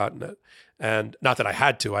never forgotten it. And not that I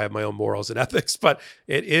had to, I have my own morals and ethics, but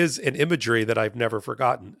it is an imagery that I've never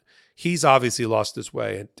forgotten. He's obviously lost his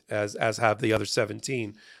way, as have the other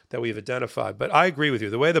 17 that we've identified. But I agree with you.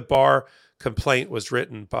 The way the Barr complaint was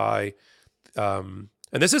written by, and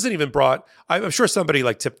this isn't even brought, I'm sure somebody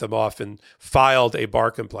tipped them off and filed a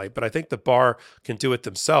Barr complaint, but I think the Barr can do it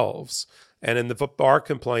themselves. And in the Barr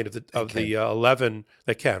complaint of the 11,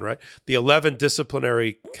 they can, right? The 11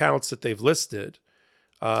 disciplinary counts that they've listed,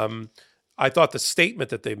 I thought the statement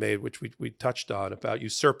that they made, which we touched on, about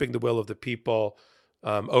usurping the will of the people,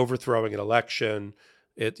 overthrowing an election,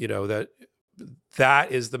 that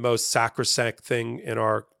is the most sacrosanct thing in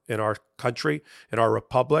our country, in our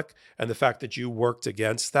republic, and the fact that you worked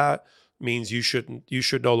against that means you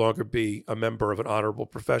should no longer be a member of an honorable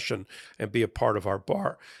profession and be a part of our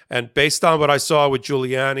bar. And based on what I saw with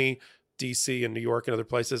Giuliani, DC and New York and other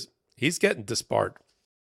places, he's getting disbarred.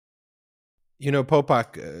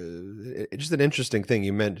 Popok, just an interesting thing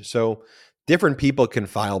you meant. So different people can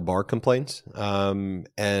file bar complaints,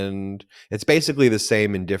 and it's basically the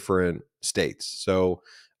same in different states. So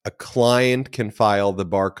a client can file the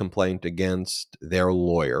bar complaint against their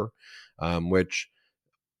lawyer, which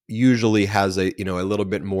usually has a little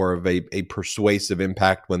bit more of a persuasive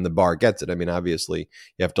impact when the bar gets it. Obviously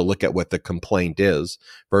you have to look at what the complaint is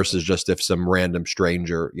versus just if some random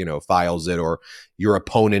stranger files it, or your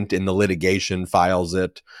opponent in the litigation files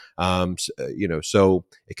it. So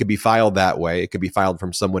it could be filed that way. It could be filed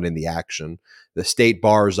from someone in the action. The state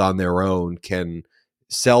bars on their own can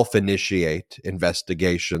self-initiate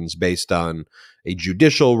investigations based on a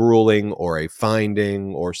judicial ruling or a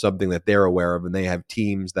finding or something that they're aware of, and they have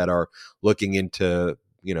teams that are looking into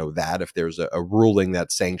that if there's a ruling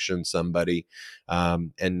that sanctions somebody.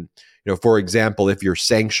 And for example, if you're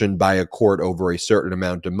sanctioned by a court over a certain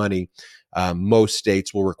amount of money, most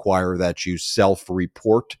states will require that you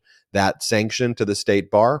self-report that sanction to the state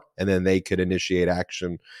bar, and then they could initiate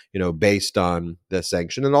action, based on the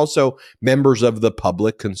sanction. And also members of the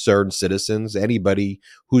public, concerned citizens, anybody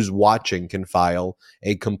who's watching can file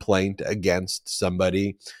a complaint against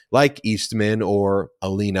somebody like Eastman or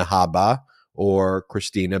Alina Habba or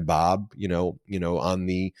Christina Bobb, on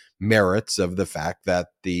the merits of the fact that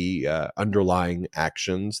the underlying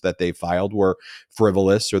actions that they filed were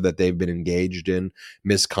frivolous or that they've been engaged in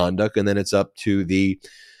misconduct. And then it's up to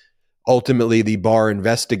ultimately the bar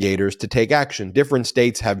investigators to take action. Different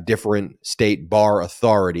states have different state bar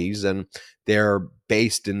authorities, and they're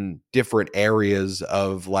based in different areas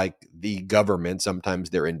of the government. Sometimes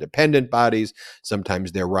they're independent bodies,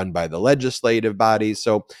 sometimes they're run by the legislative bodies.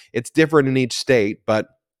 So it's different in each state, but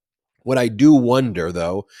What I do wonder,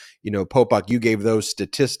 though, Popok, you gave those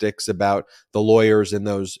statistics about the lawyers in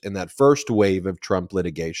that first wave of Trump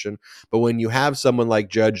litigation. But when you have someone like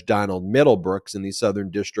Judge Donald Middlebrooks in the Southern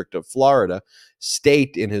District of Florida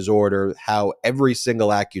state in his order how every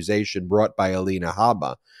single accusation brought by Alina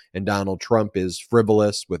Habba and Donald Trump is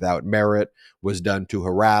frivolous, without merit, was done to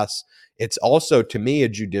harass. It's also, to me, a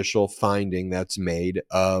judicial finding that's made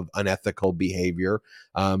of unethical behavior,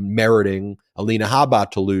 meriting Alina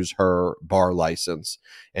Habba to lose her bar license.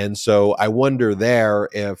 And so I wonder there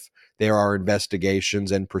if there are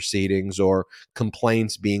investigations and proceedings or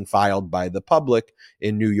complaints being filed by the public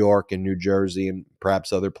in New York and New Jersey and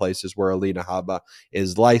perhaps other places where Alina Habba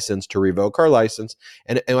is licensed to revoke her license.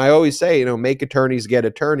 And I always say, make attorneys get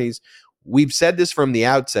attorneys. We've said this from the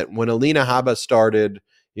outset. When Alina Habba started,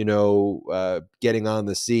 getting on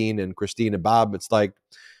the scene, and Christina Bobb, it's like,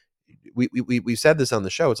 we said this on the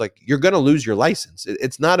show. It's like, you're going to lose your license.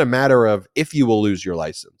 It's not a matter of if you will lose your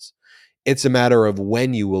license. It's a matter of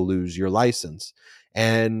when you will lose your license.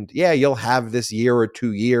 And yeah, you'll have this year or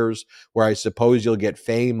 2 years where I suppose you'll get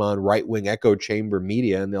fame on right-wing echo chamber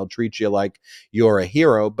media and they'll treat you like you're a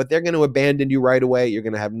hero, but they're going to abandon you right away. You're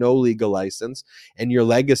going to have no legal license, and your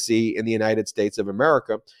legacy in the United States of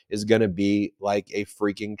America is going to be like a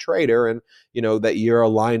freaking traitor. And that you're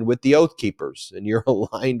aligned with the Oath Keepers, and you're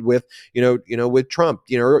aligned with with Trump.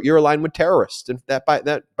 You're aligned with terrorists, and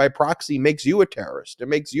that by proxy makes you a terrorist. It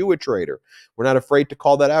makes you a traitor. We're not afraid to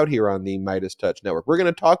call that out here on the Midas Touch Network. We're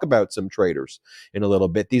going to talk about some traitors in a little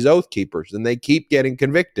bit, these Oath Keepers, and they keep getting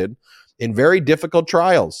convicted in very difficult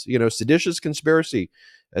trials. Seditious conspiracy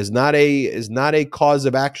is not a cause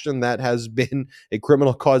of action that has been a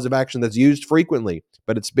criminal cause of action that's used frequently,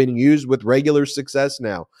 but it's been used with regular success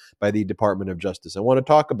now by the Department of Justice. I want to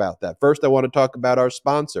talk about that. First, I want to talk about our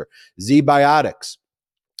sponsor, ZBiotics.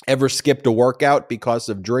 Ever skipped a workout because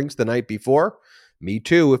of drinks the night before? Me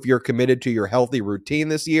too. If you're committed to your healthy routine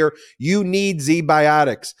this year, you need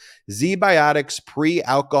ZBiotics. ZBiotics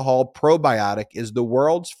pre-alcohol probiotic is the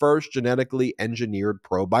world's first genetically engineered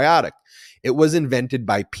probiotic. It was invented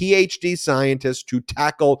by PhD scientists to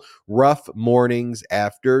tackle rough mornings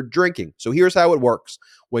after drinking. So here's how it works.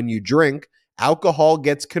 When you drink, alcohol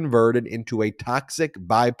gets converted into a toxic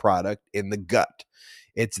byproduct in the gut.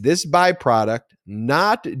 It's this byproduct,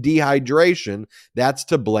 not dehydration, that's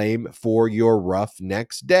to blame for your rough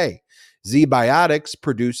next day. ZBiotics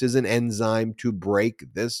produces an enzyme to break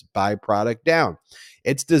this byproduct down.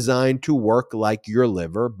 It's designed to work like your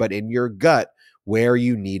liver, but in your gut where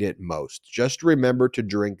you need it most. Just remember to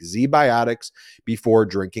drink ZBiotics before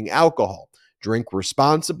drinking alcohol. Drink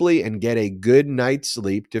responsibly and get a good night's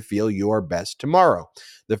sleep to feel your best tomorrow.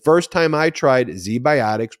 The first time I tried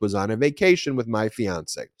ZBiotics was on a vacation with my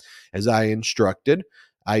fiance. As I instructed,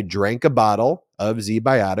 I drank a bottle of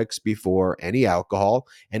ZBiotics before any alcohol,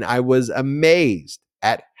 and I was amazed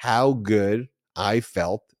at how good I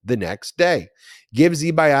felt the next day. Give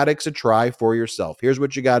ZBiotics a try for yourself. Here's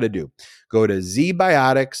what you got to do. Go to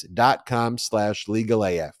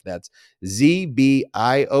zbiotics.com/legalaf. That's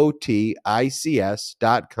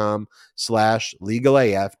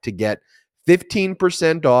zbiotics.com/legalaf to get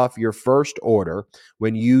 15% off your first order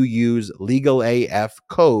when you use Legal AF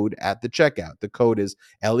code at the checkout. The code is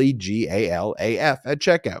LEGALAF at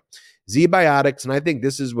checkout. ZBiotics, and I think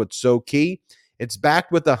this is what's so key, it's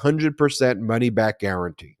backed with a 100% money back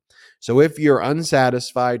guarantee. So if you're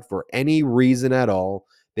unsatisfied for any reason at all,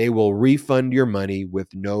 they will refund your money with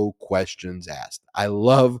no questions asked. I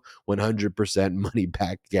love 100% money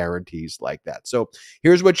back guarantees like that. So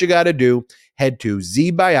here's what you got to do. Head to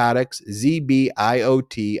ZBiotics,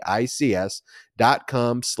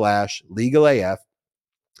 ZBiotics.com/legalaf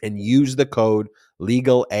and use the code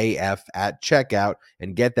LEGALAF at checkout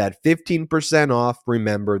and get that 15% off.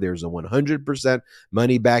 Remember, there's a 100%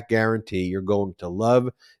 money back guarantee. You're going to love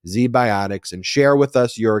ZBiotics, and share with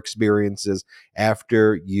us your experiences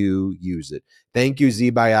after you use it. Thank you,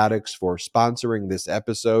 ZBiotics, for sponsoring this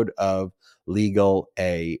episode of Legal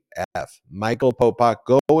AF. Michael Popok,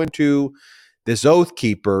 go into this Oath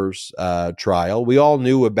Keepers trial. We all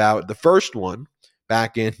knew about the first one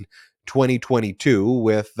back in 2022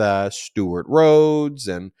 with Stuart Rhodes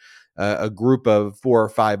and a group of 4 or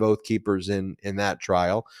 5 Oath Keepers in that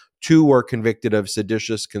trial. 2 were convicted of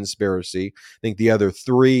seditious conspiracy. I think the other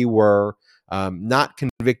 3 were not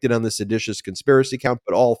convicted on the seditious conspiracy count,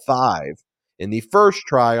 but all 5 in the first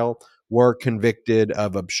trial were convicted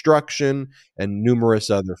of obstruction and numerous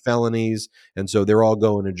other felonies. And so they're all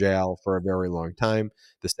going to jail for a very long time.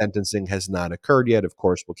 The sentencing has not occurred yet. Of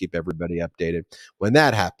course, we'll keep everybody updated when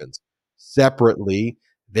that happens. Separately,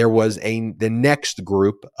 there was the next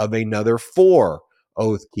group of another 4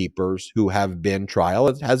 Oath Keepers who have been trial.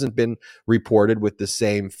 It hasn't been reported with the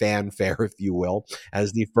same fanfare, if you will,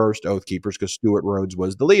 as the first Oath Keepers because Stuart Rhodes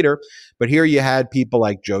was the leader. But here you had people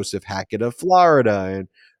like Joseph Hackett of Florida and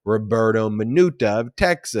Roberto Minuta of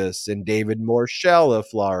Texas and David Morshell of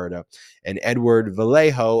Florida and Edward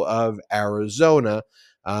Vallejo of Arizona.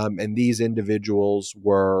 And these individuals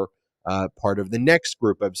were part of the next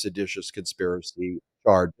group of seditious conspiracy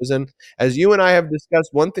charges. And as you and I have discussed,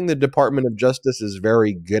 one thing the Department of Justice is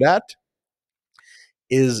very good at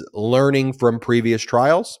is learning from previous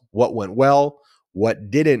trials, what went well, what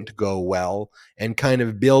didn't go well, and kind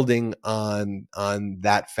of building on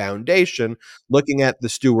that foundation, looking at the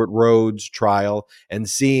Stuart Rhodes trial and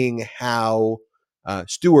seeing how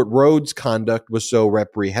Stuart Rhodes' conduct was so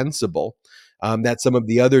reprehensible that some of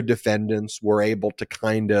the other defendants were able to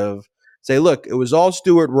kind of say, look, it was all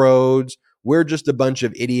Stuart Rhodes. We're just a bunch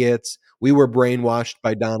of idiots. We were brainwashed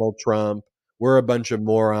by Donald Trump. We're a bunch of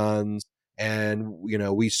morons and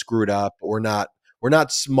we screwed up. We're not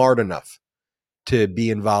smart enough to be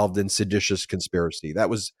involved in seditious conspiracy. That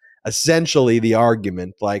was essentially the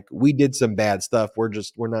argument. Like, we did some bad stuff. We're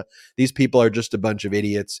not, these people are just a bunch of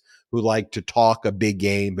idiots who like to talk a big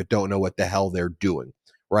game but don't know what the hell they're doing.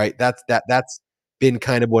 Right? That's been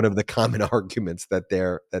kind of one of the common arguments that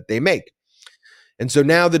they make. And so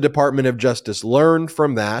now the Department of Justice learned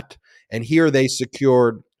from that, and here they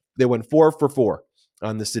went 4 for 4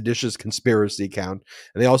 on the seditious conspiracy count,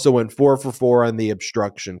 and they also went 4 for 4 on the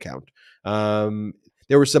obstruction count.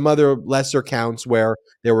 There were some other lesser counts where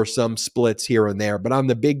there were some splits here and there, but on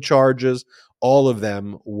the big charges, all of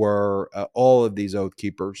these Oath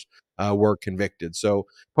Keepers were convicted. So,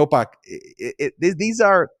 Popak, these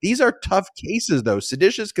are tough cases, though.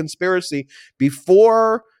 Seditious conspiracy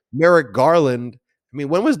before Merrick Garland. I mean,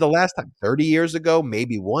 when was the last time? 30 years ago,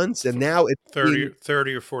 maybe once, and now it's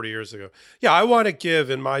 30 or 40 years ago. Yeah, I want to give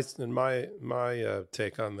in my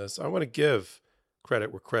take on this. I want to give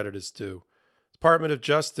credit where credit is due. Department of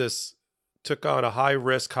Justice took on a high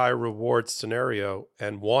risk, high reward scenario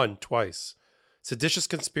and won twice. Seditious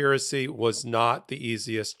conspiracy was not the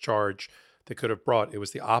easiest charge they could have brought. It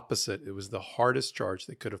was the opposite. It was the hardest charge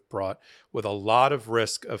they could have brought with a lot of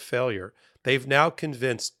risk of failure. They've now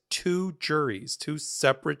convinced two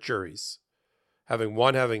separate juries, having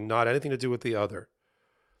not anything to do with the other,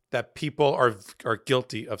 that people are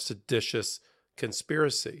guilty of seditious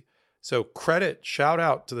conspiracy. So shout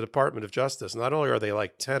out to the Department of Justice. Not only are they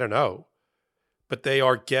like 10-0, but they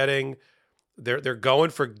are they're going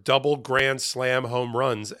for double grand slam home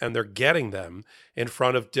runs, and they're getting them in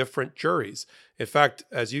front of different juries. In fact,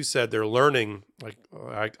 as you said, they're learning, like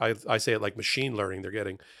I say it like machine learning. They're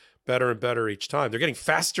getting better and better each time. They're getting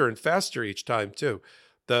faster and faster each time too.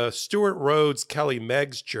 The Stuart Rhodes Kelly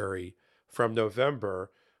Meggs jury from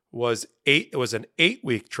November was an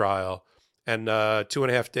 8-week trial and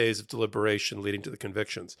 2.5 days of deliberation leading to the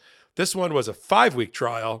convictions. This one was a 5-week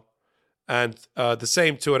trial and the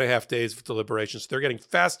same 2.5 days of deliberation. So they're getting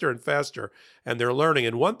faster and faster, and they're learning.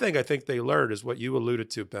 And one thing I think they learned is what you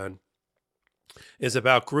alluded to, Ben, is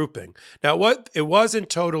about grouping. Now, it wasn't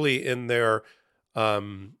totally in their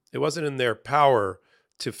power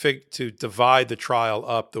to divide the trial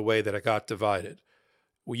up the way that it got divided.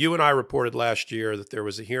 Well, you and I reported last year that there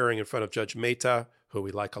was a hearing in front of Judge Mehta, who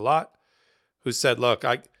we like a lot, who said, look,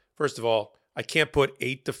 first of all, I can't put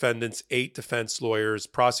 8 defendants, 8 defense lawyers,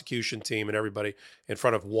 prosecution team, and everybody in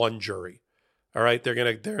front of one jury. All right,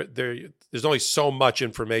 there's only so much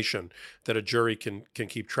information that a jury can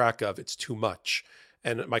keep track of. It's too much,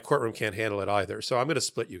 and my courtroom can't handle it either. So I'm going to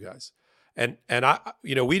split you guys. And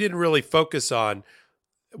we didn't really focus on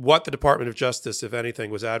what the Department of Justice, if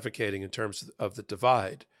anything, was advocating in terms of the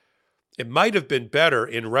divide. It might have been better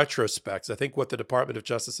in retrospect. I think what the Department of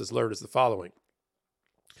Justice has learned is the following.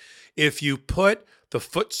 If you put the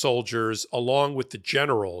foot soldiers along with the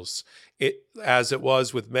generals, as it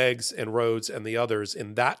was with Meggs and Rhodes and the others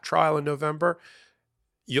in that trial in November,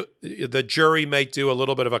 the jury may do a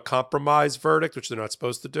little bit of a compromise verdict, which they're not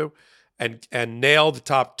supposed to do, and nail the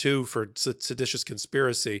top 2 for seditious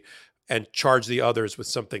conspiracy and charge the others with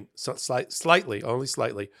something only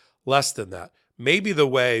slightly less than that. Maybe the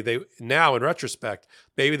way now in retrospect,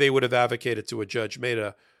 maybe they would have advocated to a judge,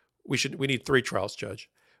 Mehta, we need 3 trials, Judge.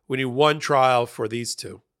 We need 1 trial for these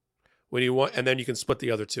 2. We need 1, and then you can split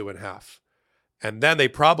the other 2 in half. And then they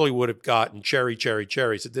probably would have gotten cherry,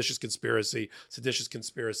 seditious conspiracy,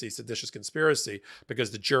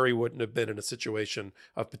 because the jury wouldn't have been in a situation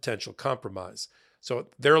of potential compromise. So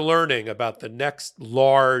they're learning about the next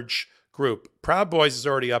large group. Proud Boys is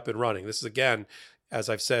already up and running. This is, again, as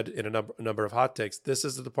I've said in a number of hot takes, this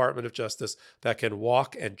is the Department of Justice that can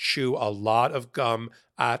walk and chew a lot of gum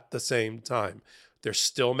at the same time. They're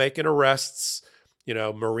still making arrests.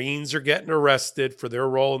 Marines are getting arrested for their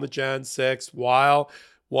role in the Jan 6, while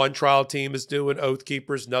one trial team is doing Oath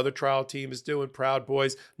Keepers, another trial team is doing Proud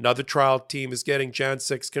Boys, another trial team is getting Jan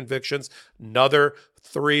 6 convictions, another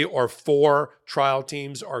 3 or 4 trial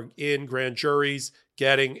teams are in grand juries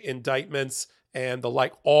getting indictments and the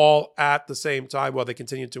like, all at the same time while they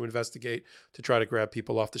continue to investigate to try to grab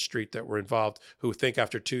people off the street that were involved who think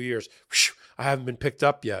after 2 years, I haven't been picked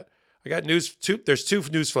up yet. I got news. There's 2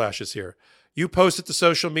 news flashes here. You post it to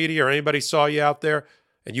social media or anybody saw you out there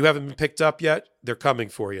and you haven't been picked up yet, they're coming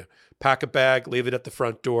for you. Pack a bag, leave it at the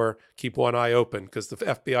front door, keep one eye open because the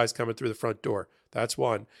FBI is coming through the front door. That's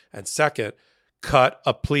one. And second, cut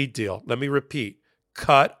a plea deal. Let me repeat,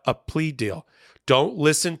 cut a plea deal. Don't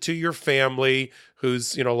listen to your family,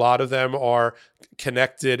 who's, a lot of them are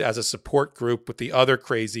connected as a support group with the other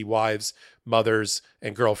crazy wives, mothers,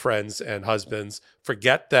 and girlfriends and husbands.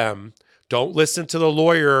 Forget them. Don't listen to the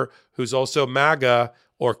lawyer who's also MAGA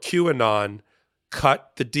or QAnon.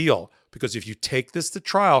 Cut the deal. Because if you take this to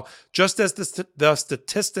trial, just as the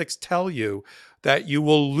statistics tell you that you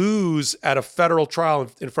will lose at a federal trial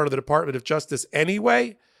in front of the Department of Justice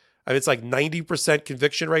anyway, I mean, it's like 90%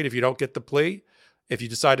 conviction rate if you don't get the plea. If you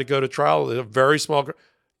decide to go to trial, a very small,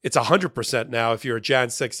 it's 100% now if you're a Jan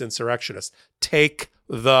 6 insurrectionist. Take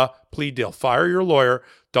the plea deal. Fire your lawyer.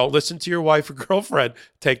 Don't listen to your wife or girlfriend.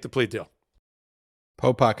 Take the plea deal.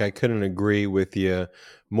 Popak, I couldn't agree with you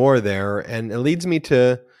more there. And it leads me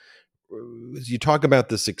to, as you talk about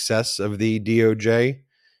the success of the DOJ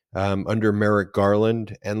under Merrick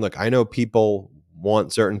Garland. And look, I know people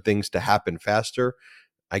want certain things to happen faster.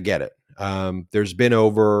 I get it. There's been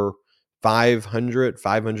over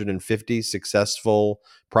 550 successful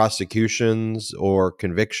prosecutions or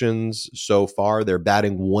convictions so far. They're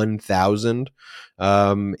batting 1,000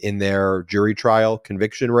 in their jury trial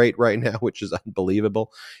conviction rate right now, which is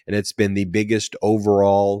unbelievable. And it's been the biggest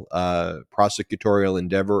overall prosecutorial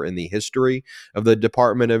endeavor in the history of the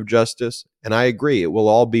Department of Justice. And I agree, it will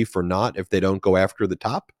all be for naught if they don't go after the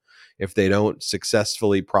top, if they don't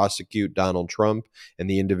successfully prosecute Donald Trump and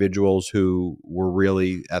the individuals who were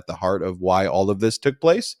really at the heart of why all of this took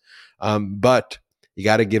place. But you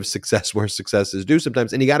got to give success where success is due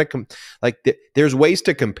sometimes. And you got to there's ways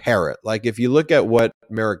to compare it. Like if you look at what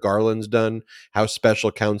Merrick Garland's done, how special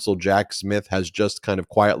counsel Jack Smith has just kind of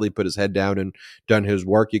quietly put his head down and done his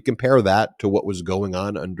work. You compare that to what was going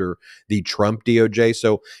on under the Trump DOJ.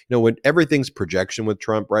 So, when everything's projection with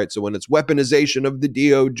Trump, right? So when it's weaponization of the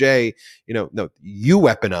DOJ, no, you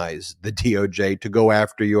weaponize the DOJ to go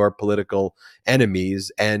after your political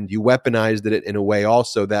enemies, and you weaponized it in a way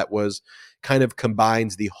also that was kind of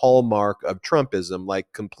combines the hallmark of Trumpism,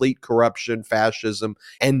 like complete corruption, fascism,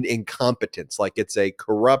 and incompetence. Like it's a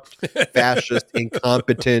corrupt, fascist,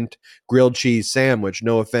 incompetent grilled cheese sandwich.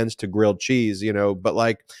 No offense to grilled cheese,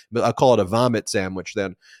 but I'll call it a vomit sandwich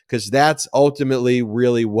then, because that's ultimately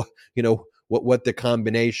really what the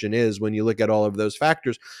combination is when you look at all of those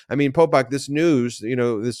factors. I mean, Popak, this news,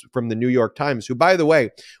 this from the New York Times, who, by the way,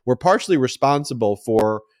 were partially responsible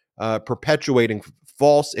for perpetuating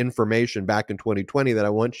false information back in 2020 that I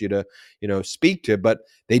want you to, speak to. But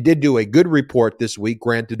they did do a good report this week.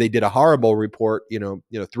 Granted, they did a horrible report,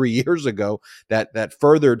 3 years ago that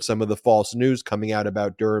furthered some of the false news coming out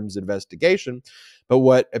about Durham's investigation. But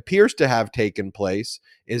what appears to have taken place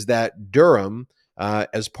is that Durham,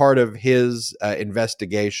 as part of his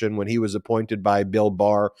investigation, when he was appointed by Bill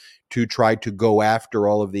Barr to try to go after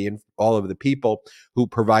all of the people who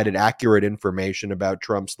provided accurate information about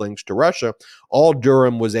Trump's links to Russia, all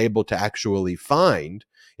Durham was able to actually find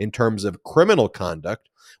in terms of criminal conduct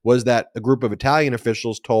was that a group of Italian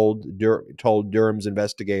officials told Durham's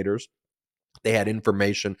investigators they had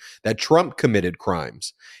information that Trump committed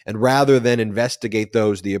crimes. And rather than investigate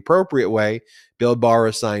those the appropriate way, Bill Barr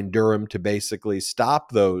assigned Durham to basically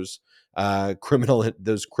stop those criminal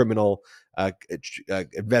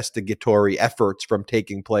investigatory efforts from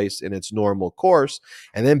taking place in its normal course,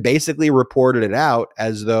 and then basically reported it out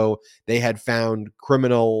as though they had found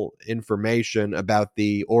criminal information about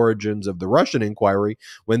the origins of the Russian inquiry,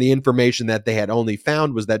 when the information that they had only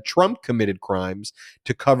found was that Trump committed crimes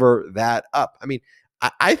to cover that up. I mean,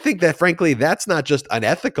 I think that, frankly, that's not just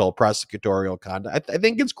unethical prosecutorial conduct. I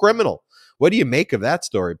think it's criminal. What do you make of that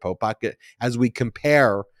story, Popak, as we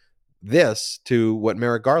compare this to what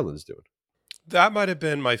Merrick Garland's doing? That might have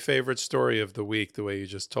been my favorite story of the week, the way you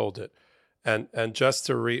just told it. And just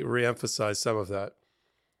to reemphasize some of that,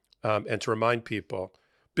 and to remind people,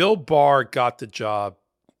 Bill Barr got the job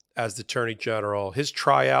as the Attorney General, his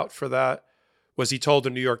tryout for that was he told a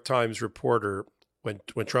New York Times reporter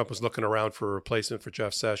when Trump was looking around for a replacement for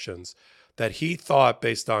Jeff Sessions that he thought,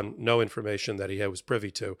 based on no information that he was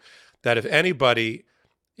privy to, that if anybody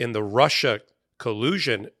in the Russia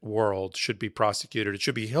collusion world should be prosecuted, it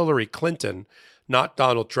should be Hillary Clinton, not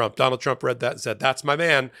Donald Trump. Donald Trump read that and said, "That's my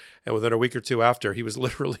man." And within a week or two after, he was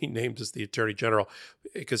literally named as the Attorney General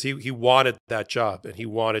because he wanted that job and he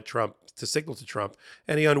wanted Trump to signal to Trump.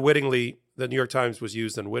 And he unwittingly, the New York Times was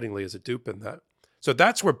used unwittingly as a dupe in that. So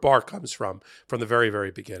that's where Barr comes from the very,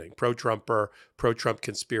 very beginning. Pro-Trumper, pro-Trump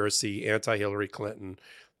conspiracy, anti-Hillary Clinton.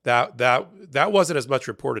 That wasn't as much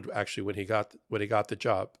reported actually when he got the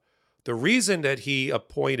job. The reason that he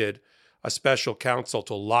appointed a special counsel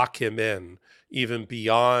to lock him in even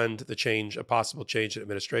beyond a possible change in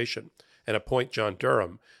administration, and appoint John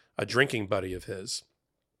Durham, a drinking buddy of his.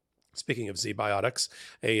 Speaking of Z-biotics,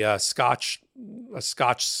 a Scotch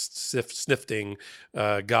sniffing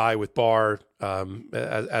guy with Barr,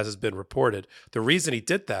 as has been reported. The reason he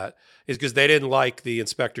did that is because they didn't like the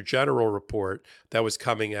Inspector General report that was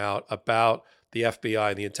coming out about the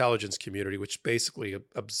FBI and the intelligence community, which basically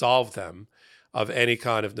absolved them of any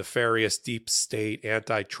kind of nefarious deep state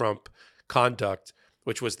anti-Trump conduct,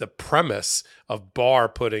 which was the premise of Barr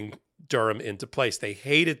putting Durham into place. They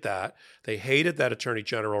hated that. They hated that Attorney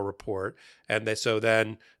General report. And so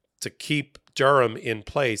then to keep Durham in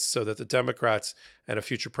place so that the Democrats and a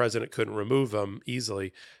future president couldn't remove him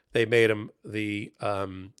easily, they made him the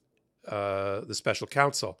special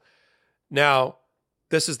counsel. Now,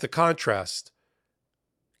 this is the contrast.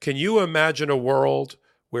 Can you imagine a world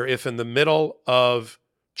where if in the middle of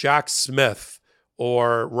Jack Smith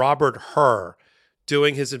or Robert Hur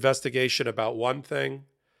doing his investigation about one thing,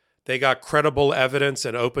 they got credible evidence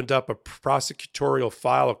and opened up a prosecutorial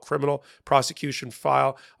file, a criminal prosecution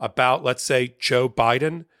file about, let's say, Joe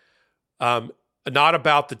Biden, not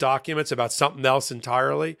about the documents, about something else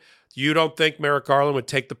entirely? You don't think Merrick Garland would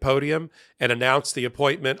take the podium and announce the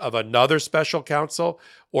appointment of another special counsel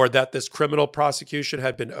or that this criminal prosecution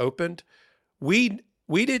had been opened? We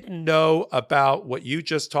didn't know about what you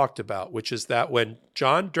just talked about, which is that when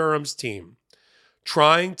John Durham's team,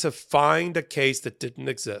 trying to find a case that didn't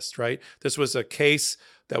exist, right? This was a case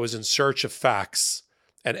that was in search of facts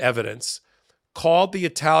and evidence, called the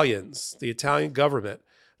Italians, the Italian government,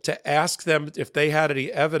 to ask them if they had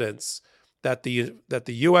any evidence that the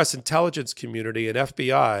U.S. intelligence community and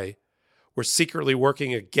FBI were secretly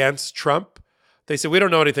working against Trump. They said, we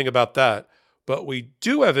don't know anything about that, but we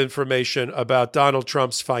do have information about Donald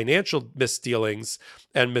Trump's financial misdealings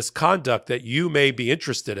and misconduct that you may be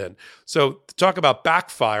interested in. So to talk about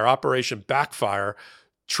backfire, Operation Backfire,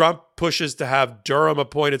 Trump pushes to have Durham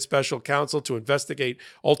appointed special counsel to investigate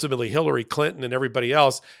ultimately Hillary Clinton and everybody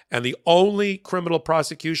else. And the only criminal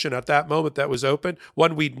prosecution at that moment that was open,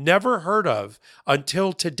 one we'd never heard of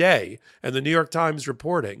until today, and the New York Times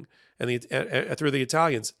reporting, and through the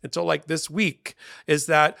Italians until like this week, is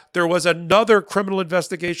that there was another criminal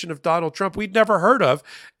investigation of Donald Trump we'd never heard of,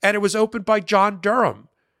 and it was opened by John Durham.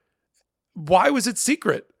 Why was it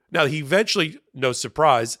secret? Now, he eventually, no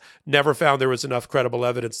surprise, never found there was enough credible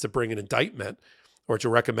evidence to bring an indictment or to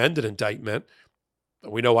recommend an indictment.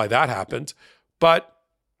 We know why that happened. But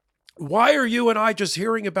why are you and I just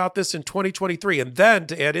hearing about this in 2023? And then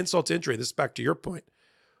to add insult to injury, this is back to your point,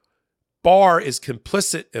 Barr is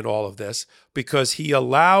complicit in all of this because he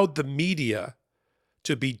allowed the media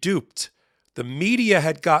to be duped. The media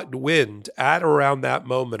had gotten wind at around that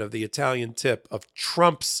moment of the Italian tip of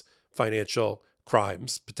Trump's financial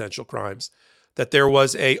crimes, potential crimes, that there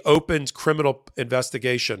was a opened criminal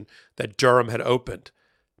investigation that Durham had opened.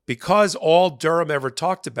 Because all Durham ever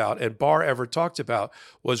talked about and Barr ever talked about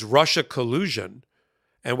was Russia collusion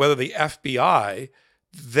and whether the FBI,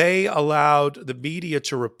 they allowed the media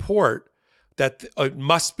to report that it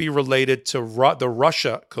must be related to the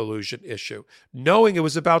Russia collusion issue, knowing it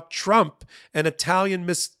was about Trump and Italian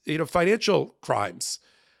financial crimes.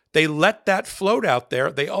 They let that float out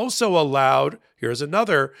there. They also allowed, here's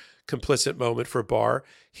another complicit moment for Barr,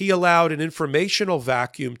 he allowed an informational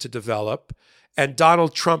vacuum to develop, and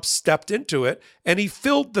Donald Trump stepped into it, and he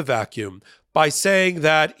filled the vacuum by saying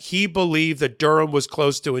that he believed that Durham was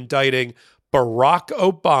close to indicting Barack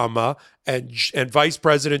Obama and Vice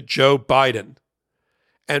President Joe Biden.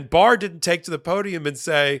 And Barr didn't take to the podium and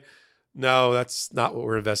say, no, that's not what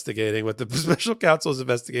we're investigating. What the special counsel is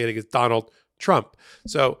investigating is Donald Trump.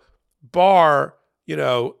 So Barr,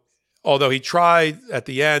 although he tried at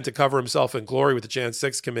the end to cover himself in glory with the Jan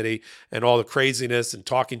 6 committee and all the craziness and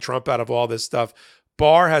talking Trump out of all this stuff,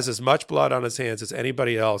 Barr has as much blood on his hands as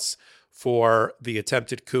anybody else for the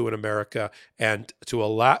attempted coup in America and to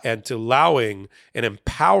allowing and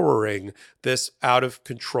empowering this out of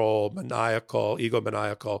control,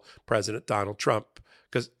 egomaniacal President Donald Trump.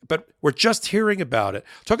 But we're just hearing about it.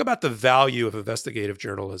 Talk about the value of investigative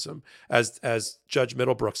journalism, as Judge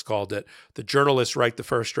Middlebrooks called it. The journalists write the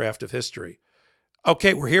first draft of history.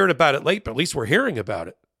 Okay, we're hearing about it late, but at least we're hearing about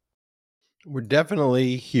it. We're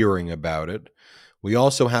definitely hearing about it. We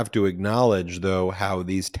also have to acknowledge, though, how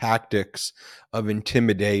these tactics of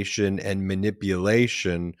intimidation and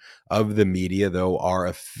manipulation of the media, though, are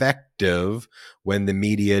effective when the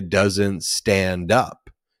media doesn't stand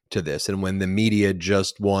up to this and when the media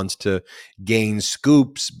just wants to gain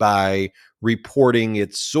scoops by reporting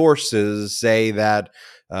its sources, say that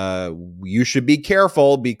you should be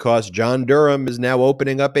careful because John Durham is now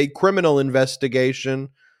opening up a criminal investigation.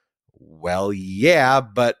 Well, yeah,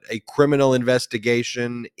 but a criminal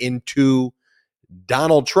investigation into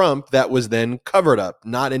Donald Trump that was then covered up,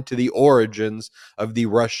 not into the origins of the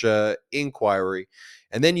Russia inquiry.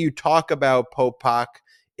 And then you talk about Popok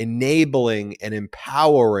enabling and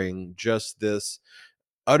empowering just this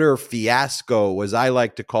utter fiasco, as I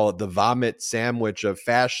like to call it, the vomit sandwich of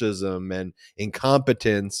fascism and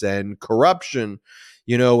incompetence and corruption,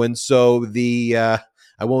 and so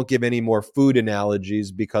I won't give any more food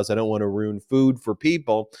analogies because I don't want to ruin food for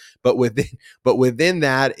people. But within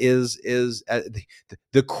that is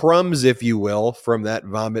the crumbs, if you will, from that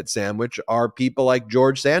vomit sandwich are people like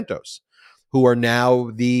George Santos, who are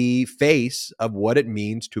now the face of what it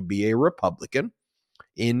means to be a Republican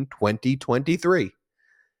in 2023.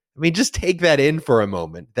 I mean, just take that in for a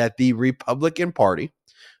moment, that the Republican Party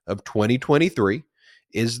of 2023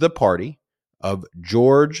 is the party of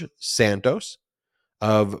George Santos,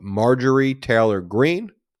 of Marjorie Taylor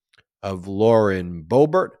Greene, of Lauren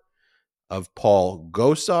Boebert, of Paul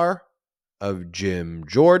Gosar, of Jim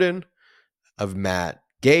Jordan, of Matt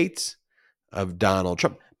Gaetz, of Donald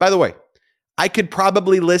Trump. By the way, I could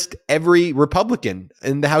probably list every Republican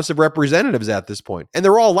in the House of Representatives at this point, and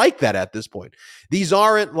they're all like that at this point. These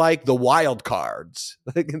aren't like the wild cards.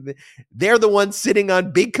 They're the ones sitting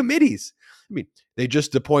on big committees. I mean, they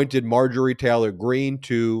just appointed Marjorie Taylor Greene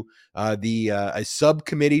to a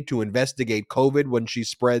subcommittee to investigate COVID when she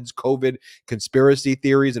spreads COVID conspiracy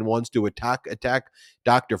theories and wants to attack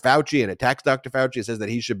Dr. Fauci and attacks Dr. Fauci and says that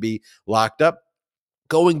he should be locked up.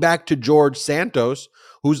 Going back to George Santos,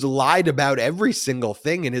 who's lied about every single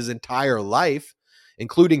thing in his entire life,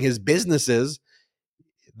 including his businesses.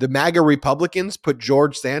 The MAGA Republicans put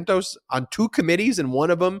George Santos on two committees, and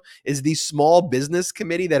one of them is the Small Business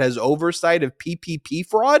Committee that has oversight of PPP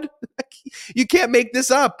fraud. You can't make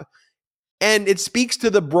this up. And it speaks to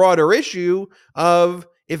the broader issue of,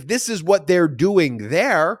 if this is what they're doing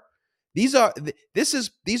there, these are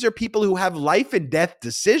people who have life and death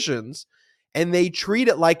decisions, and they treat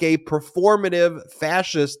it like a performative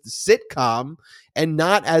fascist sitcom and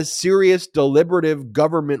not as serious, deliberative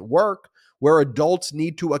government work where adults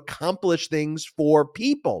need to accomplish things for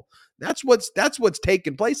people. That's what's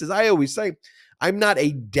taken place. As I always say, I'm not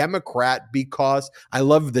a Democrat because I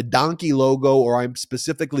love the donkey logo or I'm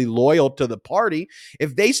specifically loyal to the party.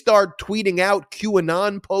 If they start tweeting out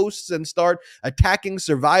QAnon posts and start attacking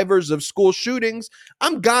survivors of school shootings,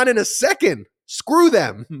 I'm gone in a second. Screw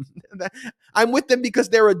them. I'm with them because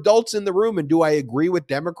they're adults in the room. And do I agree with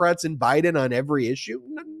Democrats and Biden on every issue?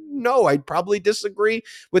 No, I'd probably disagree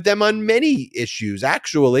with them on many issues,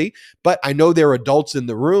 actually. But I know they're adults in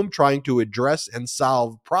the room trying to address and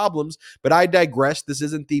solve problems. But I digress. This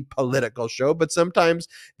isn't the political show, but sometimes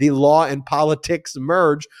the law and politics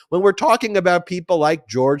merge when we're talking about people like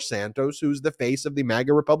George Santos, who's the face of the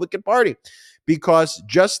MAGA Republican Party. Because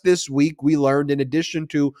just this week, we learned, in addition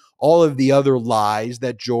to all of the other lies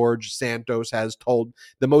that George Santos has told,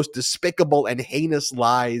 the most despicable and heinous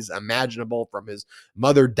lies imaginable, from his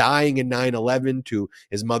mother dying in 9/11 to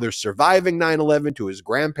his mother surviving 9/11 to his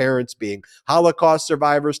grandparents being Holocaust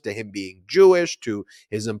survivors to him being Jewish to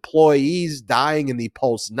his employees dying in the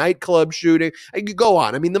Pulse nightclub shooting. I could go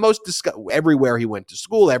on. I mean, the most everywhere he went to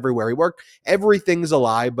school, everywhere he worked, everything's a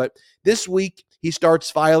lie. But this week, he starts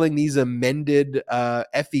filing these amended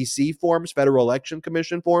FEC forms, Federal Election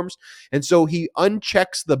Commission forms. And so he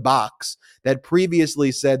unchecks the box that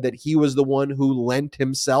previously said that he was the one who lent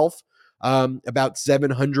himself about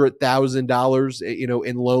 $700,000,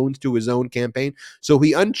 in loans to his own campaign. So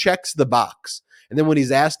he unchecks the box. And then when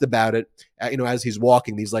he's asked about it, as he's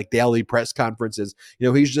walking these like daily press conferences,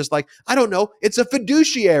 he's just like, I don't know. It's a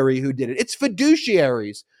fiduciary who did it. It's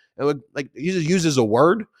fiduciaries. And he just uses a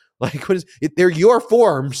word. Like, they're your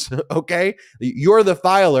forms, okay? You're the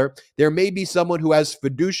filer. There may be someone who has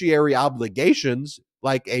fiduciary obligations,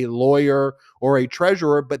 like a lawyer or a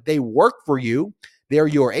treasurer, but they work for you. They're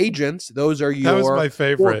your agents. Those are That was your my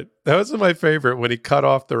favorite. That was my favorite when he cut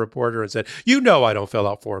off the reporter and said, I don't fill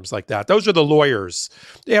out forms like that. Those are the lawyers.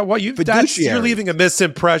 Yeah, well, you're fiduciaries. leaving a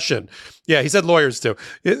misimpression. Yeah, he said lawyers too.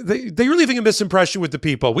 You're leaving a misimpression with the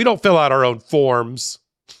people. We don't fill out our own forms.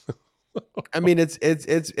 I mean, it's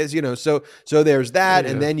so there's that,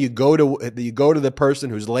 Yeah. and then you go to the person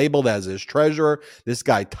who's labeled as his treasurer, this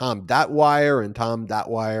guy Tom Dotwire, and Tom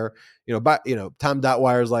Dotwire, Tom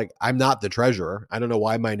Dotwire is like, I'm not the treasurer. I don't know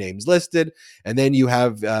why my name's listed. And then you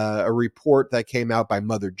have a report that came out by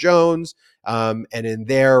Mother Jones, and in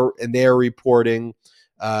their reporting,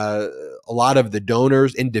 a lot of the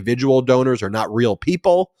donors, individual donors, are not real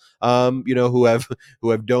people. Who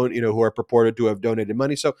are purported to have donated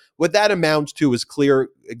money. So what that amounts to is clear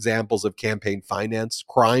examples of campaign finance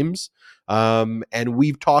crimes. And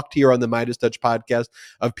we've talked here on the Midas Touch podcast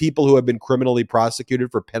of people who have been criminally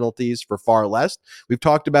prosecuted for penalties for far less. We've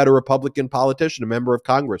talked about a Republican politician, a member of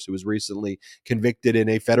Congress, who was recently convicted in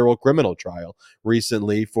a federal criminal trial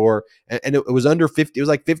recently and it was under 50. It was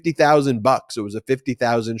like $50,000. It was a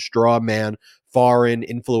 50,000 straw man foreign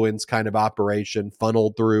influence kind of operation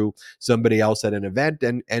funneled through somebody else at an event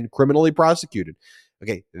and criminally prosecuted.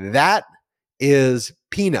 Okay, that is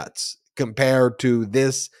peanuts compared to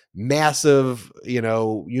this massive,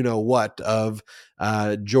 of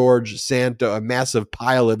George Santos, a massive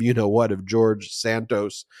pile of of George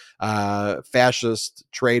Santos, fascist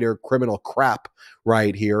traitor criminal crap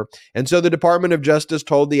right here. And so the Department of Justice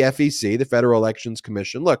told the FEC, the Federal Elections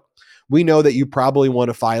Commission, look, we know that you probably want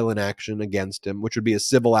to file an action against him, which would be a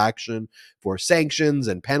civil action for sanctions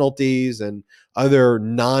and penalties and other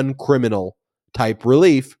non-criminal type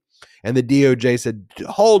relief. And the DOJ said,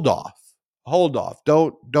 hold off,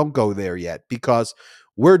 don't go there yet, because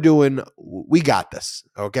we got this,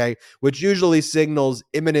 okay? Which usually signals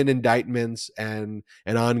imminent indictments and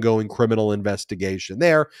an ongoing criminal investigation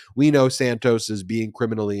there. We know Santos is being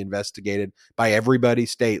criminally investigated by everybody,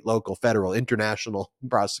 state, local, federal, international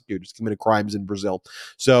prosecutors committed crimes in Brazil.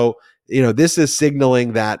 So, this is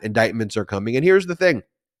signaling that indictments are coming. And here's the thing.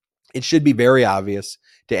 It should be very obvious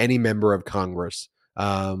to any member of Congress,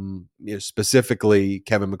 specifically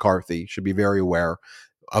Kevin McCarthy, should be very aware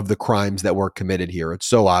of the crimes that were committed here. It's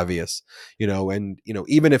so obvious, even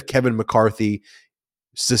if Kevin McCarthy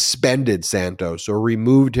suspended Santos or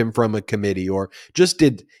removed him from a committee or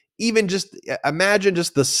imagine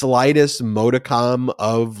just the slightest modicum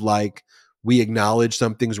of like, we acknowledge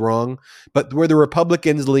something's wrong. But where the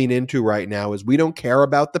Republicans lean into right now is we don't care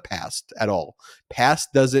about the past at all.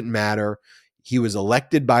 Past doesn't matter. He was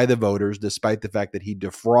elected by the voters, despite the fact that he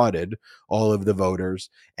defrauded all of the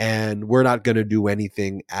voters, and we're not going to do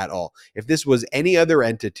anything at all. If this was any other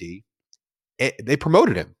entity, they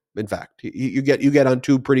promoted him. In fact, you get on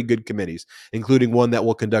two pretty good committees, including one that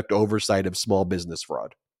will conduct oversight of small business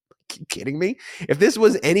fraud. Are you kidding me? If this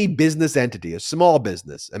was any business entity, a small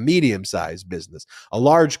business, a medium-sized business, a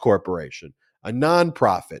large corporation, a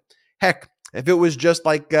nonprofit, heck, if it was just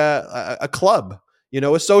like a club,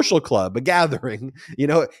 a social club, a gathering,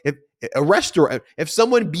 if a restaurant, if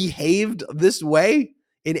someone behaved this way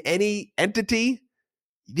in any entity,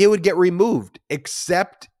 they would get removed,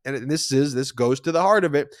 except, and this goes to the heart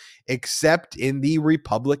of it, except in the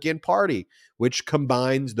Republican Party, which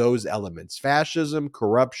combines those elements: fascism,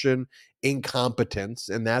 corruption, incompetence,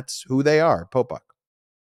 and that's who they are. Popok.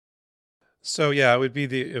 So yeah, it would be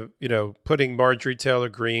putting Marjorie Taylor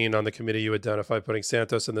Greene on the committee you identify, putting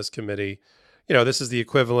Santos in this committee. This is the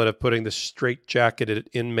equivalent of putting the straight-jacketed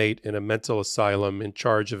inmate in a mental asylum in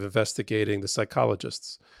charge of investigating the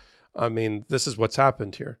psychologists. I mean, this is what's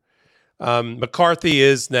happened here. McCarthy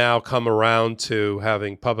is now come around to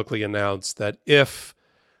having publicly announced that if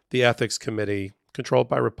the ethics committee, controlled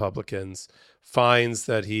by Republicans, finds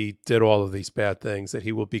that he did all of these bad things, that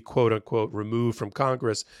he will be, quote unquote, removed from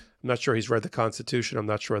Congress. I'm not sure he's read the Constitution. I'm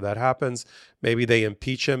not sure that happens. Maybe they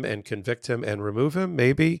impeach him and convict him and remove him.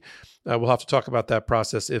 Maybe. We'll have to talk about that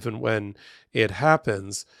process if and when it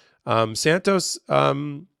happens. Santos,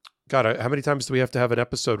 God, how many times do we have to have an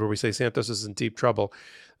episode where we say Santos is in deep trouble?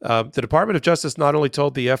 The Department of Justice not only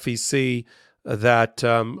told the FEC that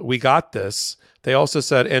we got this, they also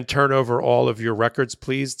said, and turn over all of your records,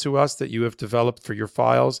 please, to us that you have developed for your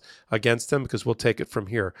files against them, because we'll take it from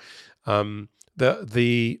here. I don't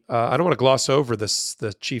want to gloss over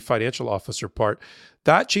the chief financial officer part.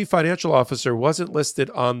 That chief financial officer wasn't listed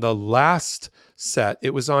on the last set.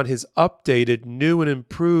 It was on his updated, new and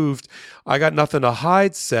improved, I got nothing to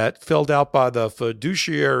hide set, filled out by the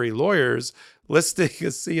fiduciary lawyers listing a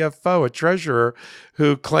CFO, a treasurer,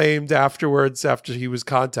 who claimed afterwards, after he was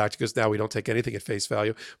contacted, because now we don't take anything at face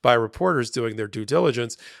value, by reporters doing their due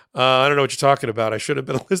diligence. I don't know what you're talking about. I should have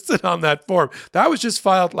been listed on that form. That was just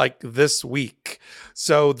filed like this week.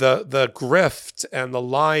 So the grift and the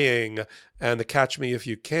lying and the catch me if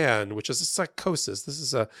you can, which is a psychosis. This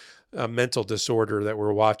is a mental disorder that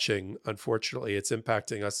we're watching. Unfortunately, it's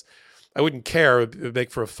impacting us. I wouldn't care. It would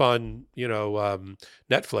make for a fun,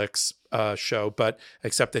 Netflix show, but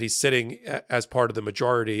except that he's sitting as part of the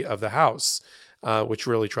majority of the House, which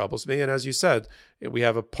really troubles me. And as you said, we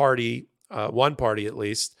have a party, one party at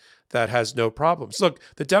least, that has no problems. Look,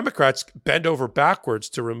 the Democrats bend over backwards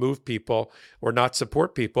to remove people or not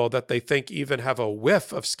support people that they think even have a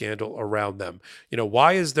whiff of scandal around them.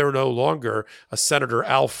 Why is there no longer a Senator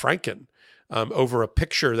Al Franken over a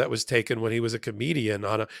picture that was taken when he was a comedian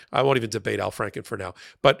I won't even debate Al Franken for now.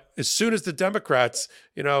 But as soon as the Democrats,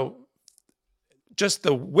 just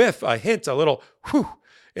the whiff, a hint, a little, whew,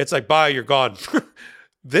 it's like, bye, you're gone.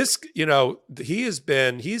 This, because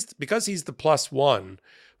he's the plus one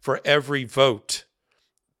for every vote.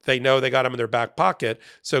 They know they got him in their back pocket.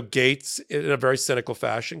 So Gates, in a very cynical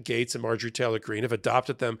fashion, Gates and Marjorie Taylor Greene have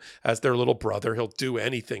adopted them as their little brother. He'll do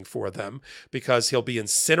anything for them because he'll be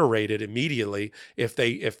incinerated immediately if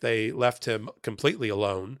they left him completely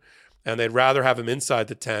alone. And they'd rather have him inside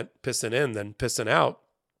the tent pissing in than pissing out.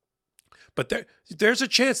 But there's a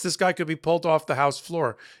chance this guy could be pulled off the House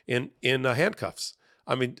floor in handcuffs.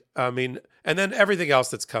 I mean, and then everything else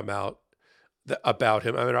that's come out about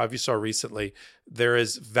him. I mean, if you saw recently, there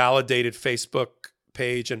is validated Facebook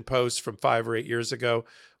page and posts from 5 or 8 years ago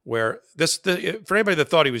where for anybody that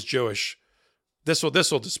thought he was Jewish, this will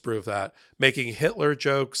disprove that. Making Hitler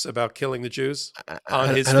jokes about killing the Jews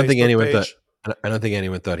on his Facebook page. I don't think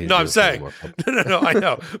anyone thought he was No, Jewish I'm saying. anymore. No, I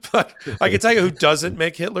know. But I can tell you who doesn't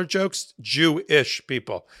make Hitler jokes. Jewish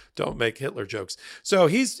people don't make Hitler jokes. So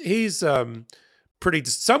he's pretty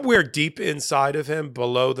somewhere deep inside of him,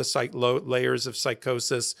 below the low layers of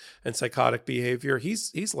psychosis and psychotic behavior.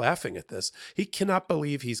 He's laughing at this. He cannot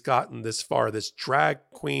believe he's gotten this far. This drag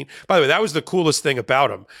queen. By the way, that was the coolest thing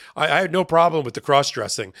about him. I had no problem with the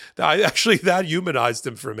cross-dressing. That humanized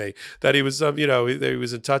him for me. That he was, he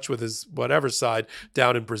was in touch with his whatever side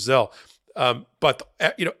down in Brazil. But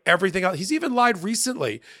everything else. He's even lied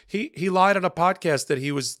recently. He lied on a podcast that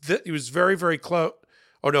he was very, very close.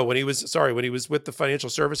 Oh no, when he was with the financial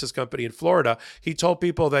services company in Florida, he told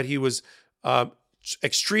people that he was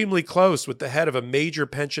extremely close with the head of a major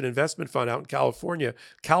pension investment fund out in California,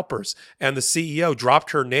 CalPERS, and the CEO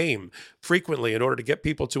dropped her name frequently in order to get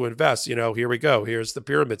people to invest. Here we go. Here's the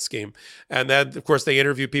pyramid scheme. And then, of course, they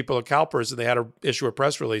interviewed people at CalPERS and they had to issue a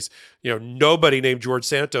press release. Nobody named George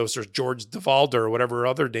Santos or George DeValder or whatever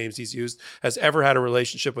other names he's used has ever had a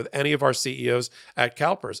relationship with any of our CEOs at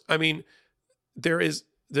CalPERS. I mean,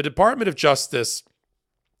 the Department of Justice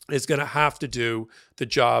is going to have to do the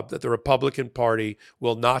job that the Republican Party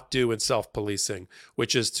will not do in self-policing,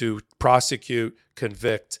 which is to prosecute,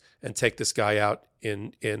 convict, and take this guy out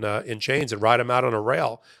in chains and ride him out on a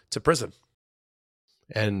rail to prison.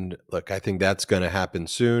 And look, I think that's going to happen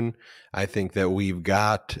soon. I think that we've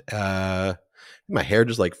got my hair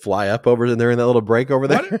just like fly up over there in that little break over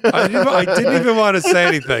there. I didn't even want to say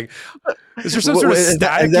anything. Is there some sort of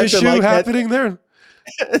static issue happening there?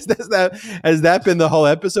 Has that been the whole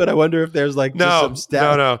episode? I wonder if there's like just some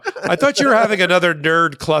static. No. I thought you were having another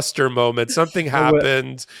nerd cluster moment. Something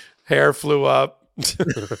happened. Hair flew up.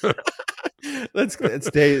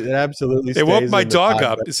 It absolutely it woke my dog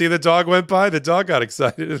up. You see, the dog went by. The dog got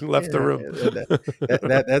excited and left the room.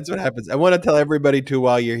 That's what happens. I want to tell everybody too,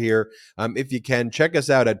 while you're here, if you can, check us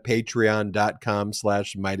out at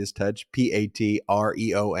patreon.com/MeidasTouch,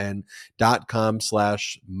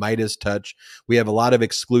 patreon.com/MeidasTouch. We have a lot of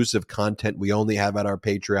exclusive content we only have at our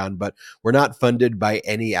Patreon, but we're not funded by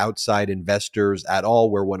any outside investors at all.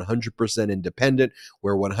 We're 100% independent.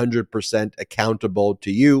 We're 100% accountable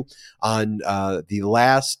to you. On the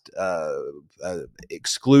last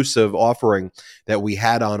exclusive offering that we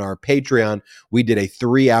had on our Patreon, we did a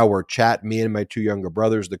 3-hour chat, me and my 2 younger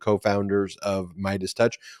brothers, the co-founders of Midas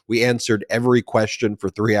Touch. We answered every question for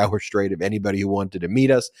 3 hours straight of anybody who wanted to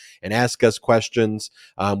meet us and ask us questions.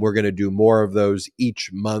 We're going to do more of those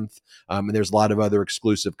each month. And there's a lot of other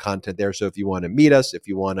exclusive content there. So if you want to meet us, if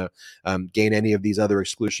you want to gain any of these other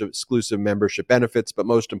exclusive membership benefits, but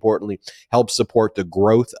most importantly, help support the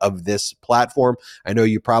growth of this platform, platform. I know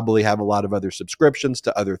you probably have a lot of other subscriptions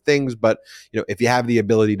to other things, but if you have the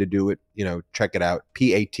ability to do it, check it out.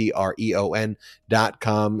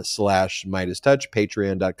 patreon.com/MidasTouch,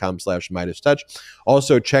 patreon.com/MidasTouch.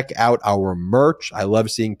 Also, check out our merch. I love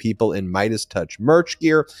seeing people in Midas Touch merch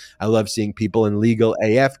gear. I love seeing people in Legal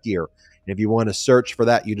AF gear. And if you want to search for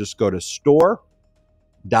that, you just go to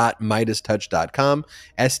store.MidasTouch.com,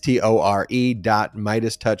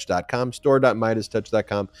 store.MidasTouch.com,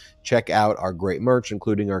 store.MidasTouch.com. Check out our great merch,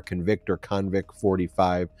 including our Convict or Convict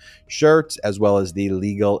 45 shirts, as well as the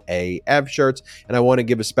Legal AF shirts. And I want to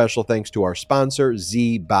give a special thanks to our sponsor,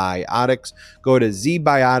 ZBiotics. Go to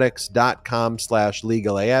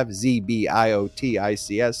zbiotics.com/legalaf,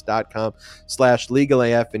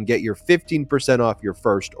 zbiotics.com/legalaf, and get your 15% off your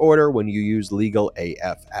first order when you use Legal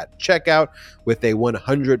AF at checkout with a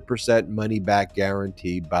 100% money back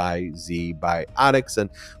guarantee by ZBiotics.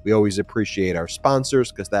 And we always appreciate our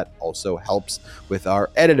sponsors because that also helps with our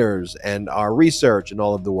editors and our research and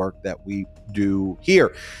all of the work that we do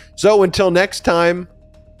here. So until next time,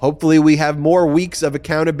 hopefully we have more weeks of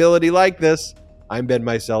accountability like this. I'm Ben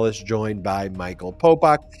Meiselas, joined by Michael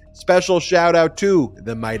Popok. Special shout out to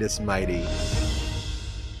the Midas Mighty.